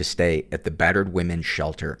him to stay at the battered women's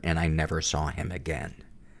shelter, and I never saw him again.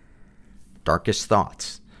 Darkest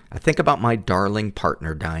thoughts. I think about my darling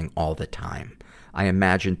partner dying all the time. I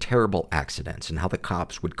imagine terrible accidents and how the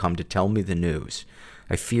cops would come to tell me the news.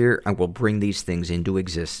 I fear I will bring these things into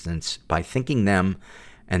existence by thinking them,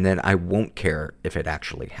 and then I won't care if it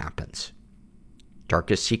actually happens.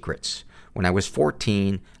 Darkest secrets. When I was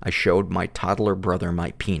 14, I showed my toddler brother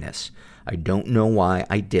my penis. I don't know why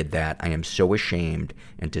I did that. I am so ashamed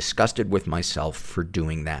and disgusted with myself for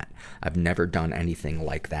doing that. I've never done anything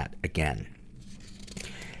like that again.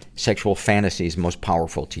 Sexual fantasies most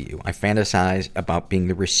powerful to you. I fantasize about being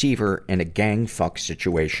the receiver in a gang fuck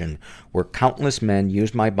situation where countless men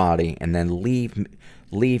use my body and then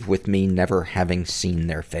leave with me never having seen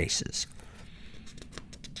their faces.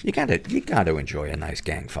 You gotta enjoy a nice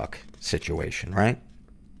gang fuck situation, right?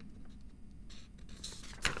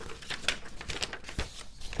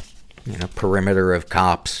 You know, perimeter of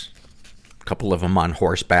cops, a couple of them on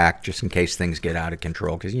horseback, just in case things get out of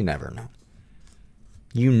control, because you never know.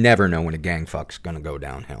 You never know when a gang fuck's gonna go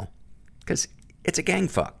downhill, because it's a gang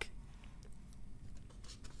fuck.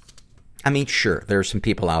 I mean, sure, there are some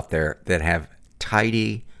people out there that have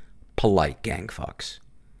tidy, polite gang fucks.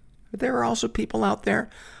 But there are also people out there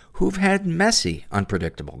who've had messy,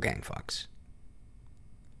 unpredictable gang fucks.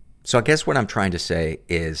 So I guess what I'm trying to say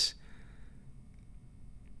is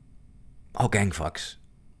all gang fucks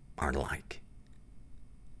aren't alike.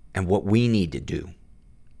 And what we need to do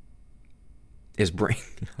is bring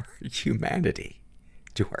our humanity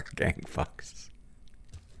to our gang fucks.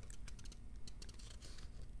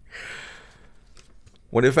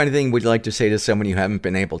 What, if anything, would you like to say to someone you haven't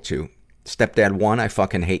been able to? Stepdad 1, I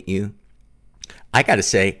fucking hate you. I gotta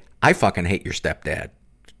say, I fucking hate your stepdad.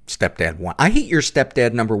 Stepdad 1. I hate your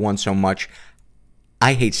stepdad number 1 so much,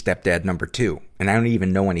 I hate stepdad number 2. And I don't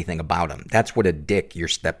even know anything about him. That's what a dick your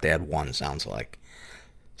stepdad 1 sounds like.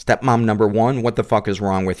 Stepmom number 1, what the fuck is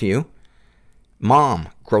wrong with you? Mom,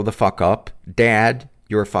 grow the fuck up. Dad,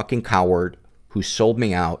 you're a fucking coward who sold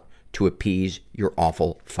me out to appease your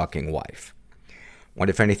awful fucking wife. What,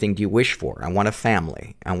 if anything, do you wish for? I want a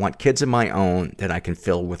family. I want kids of my own that I can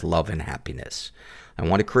fill with love and happiness. I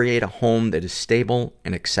want to create a home that is stable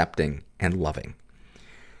and accepting and loving.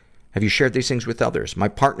 Have you shared these things with others? My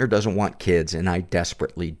partner doesn't want kids, and I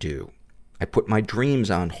desperately do. I put my dreams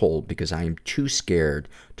on hold because I am too scared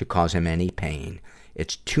to cause him any pain.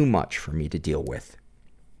 It's too much for me to deal with.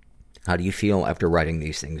 How do you feel after writing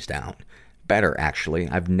these things down? Better, actually.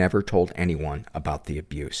 I've never told anyone about the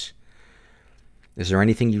abuse. Is there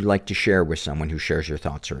anything you'd like to share with someone who shares your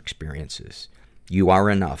thoughts or experiences? You are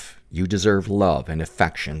enough. You deserve love and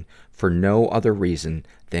affection for no other reason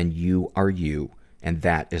than you are you, and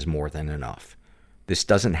that is more than enough. This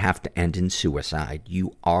doesn't have to end in suicide.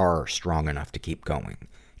 You are strong enough to keep going.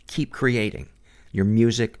 Keep creating. Your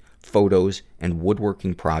music, photos, and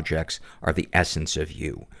woodworking projects are the essence of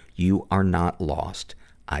you. You are not lost.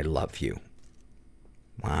 I love you.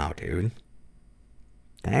 Wow, dude.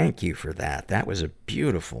 Thank you for that. That was a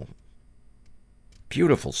beautiful,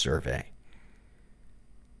 beautiful survey.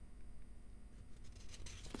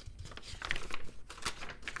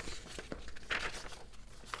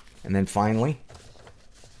 And then finally,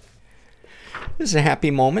 this is a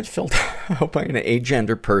happy moment filled out by an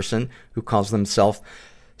agender person who calls themselves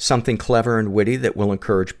something clever and witty that will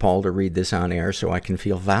encourage Paul to read this on air so I can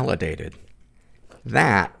feel validated.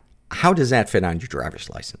 How does that fit on your driver's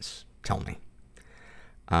license? Tell me.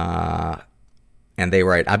 And they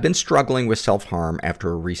write, I've been struggling with self-harm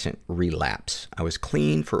after a recent relapse. I was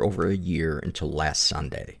clean for over a year until last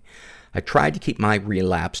Sunday. I tried to keep my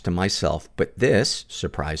relapse to myself, but this,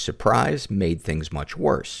 surprise, surprise, made things much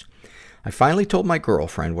worse. I finally told my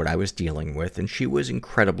girlfriend what I was dealing with, and she was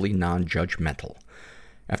incredibly non-judgmental.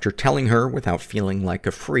 After telling her without feeling like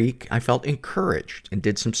a freak, I felt encouraged and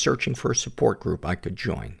did some searching for a support group I could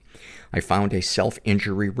join. I found a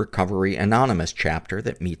self-injury recovery anonymous chapter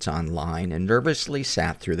that meets online and nervously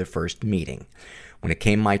sat through the first meeting. When it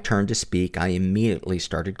came my turn to speak, I immediately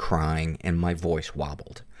started crying and my voice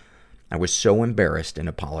wobbled. I was so embarrassed and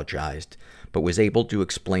apologized, but was able to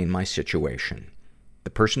explain my situation. The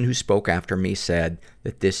person who spoke after me said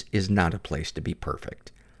that this is not a place to be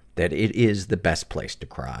perfect, that it is the best place to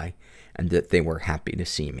cry, and that they were happy to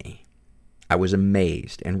see me. I was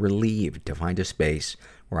amazed and relieved to find a space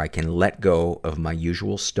where I can let go of my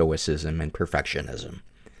usual stoicism and perfectionism.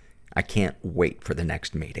 I can't wait for the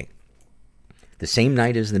next meeting. The same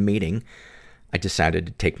night as the meeting, I decided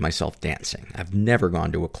to take myself dancing. I've never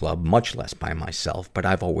gone to a club, much less by myself, but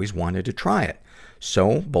I've always wanted to try it.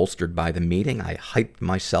 So, bolstered by the meeting, I hyped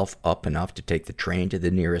myself up enough to take the train to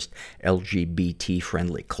the nearest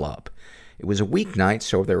LGBT-friendly club. It was a weeknight,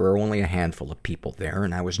 so there were only a handful of people there,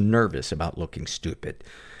 and I was nervous about looking stupid.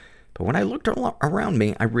 But when I looked around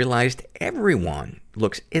me, I realized everyone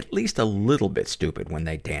looks at least a little bit stupid when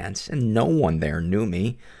they dance, and no one there knew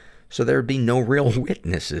me, so there'd be no real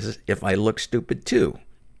witnesses if I looked stupid too.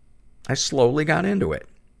 I slowly got into it.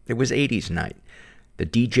 It was 80s night. The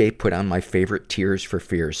DJ put on my favorite Tears for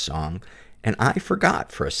Fears song, and I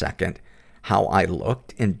forgot for a second how I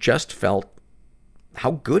looked and just felt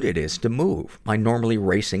how good it is to move. My normally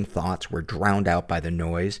racing thoughts were drowned out by the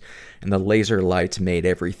noise, and the laser lights made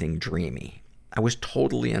everything dreamy. I was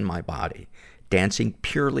totally in my body, dancing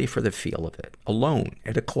purely for the feel of it, alone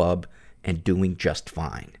at a club and doing just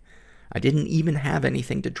fine. I didn't even have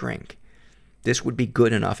anything to drink. This would be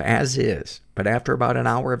good enough as is, but after about an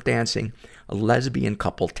hour of dancing, a lesbian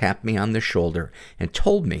couple tapped me on the shoulder and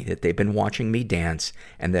told me that they'd been watching me dance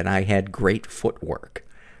and that I had great footwork.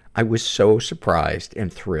 I was so surprised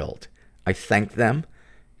and thrilled. I thanked them,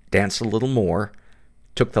 danced a little more,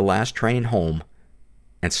 took the last train home,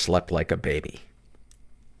 and slept like a baby.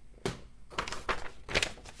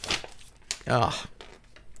 Ugh.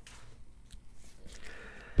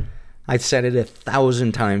 I've said it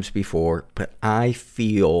 1,000 times before, but I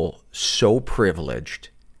feel so privileged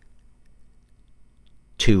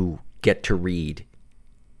to get to read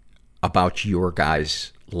about your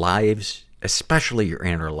guys' lives, especially your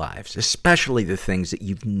inner lives, especially the things that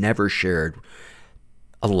you've never shared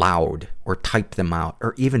aloud or typed them out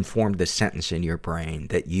or even formed the sentence in your brain,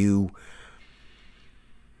 that you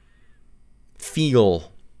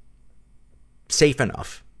feel safe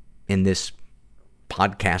enough in this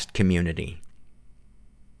podcast community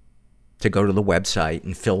to go to the website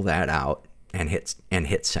and fill that out and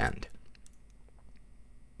hit send.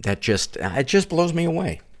 It just blows me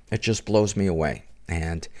away. It just blows me away.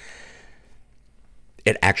 And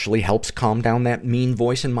it actually helps calm down that mean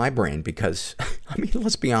voice in my brain because, I mean,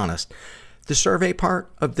 let's be honest. The survey part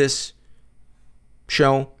of this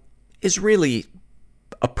show is really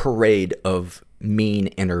a parade of mean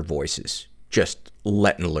inner voices just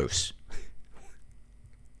letting loose.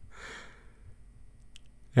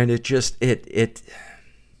 And it just, I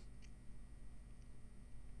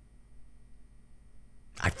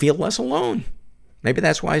feel less alone. Maybe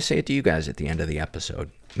that's why I say it to you guys at the end of the episode.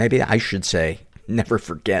 Maybe I should say, never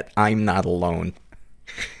forget, I'm not alone.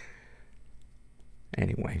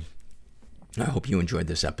 Anyway, I hope you enjoyed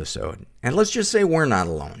this episode. And let's just say we're not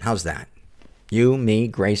alone. How's that? You, me,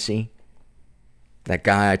 Gracie, that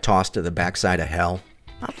guy I tossed to the backside of hell.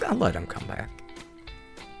 I'll let him come back.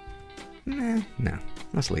 No.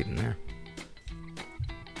 Let's leave him there.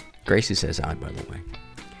 Gracie says hi, by the way.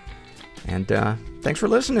 And thanks for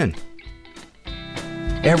listening.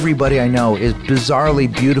 Everybody I know is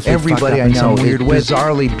bizarrely beautifully fucked up in some weird way.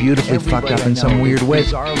 Bizarrely beautifully fucked up in some weird way.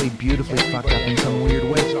 Bizarrely beautifully fucked up in some weird way.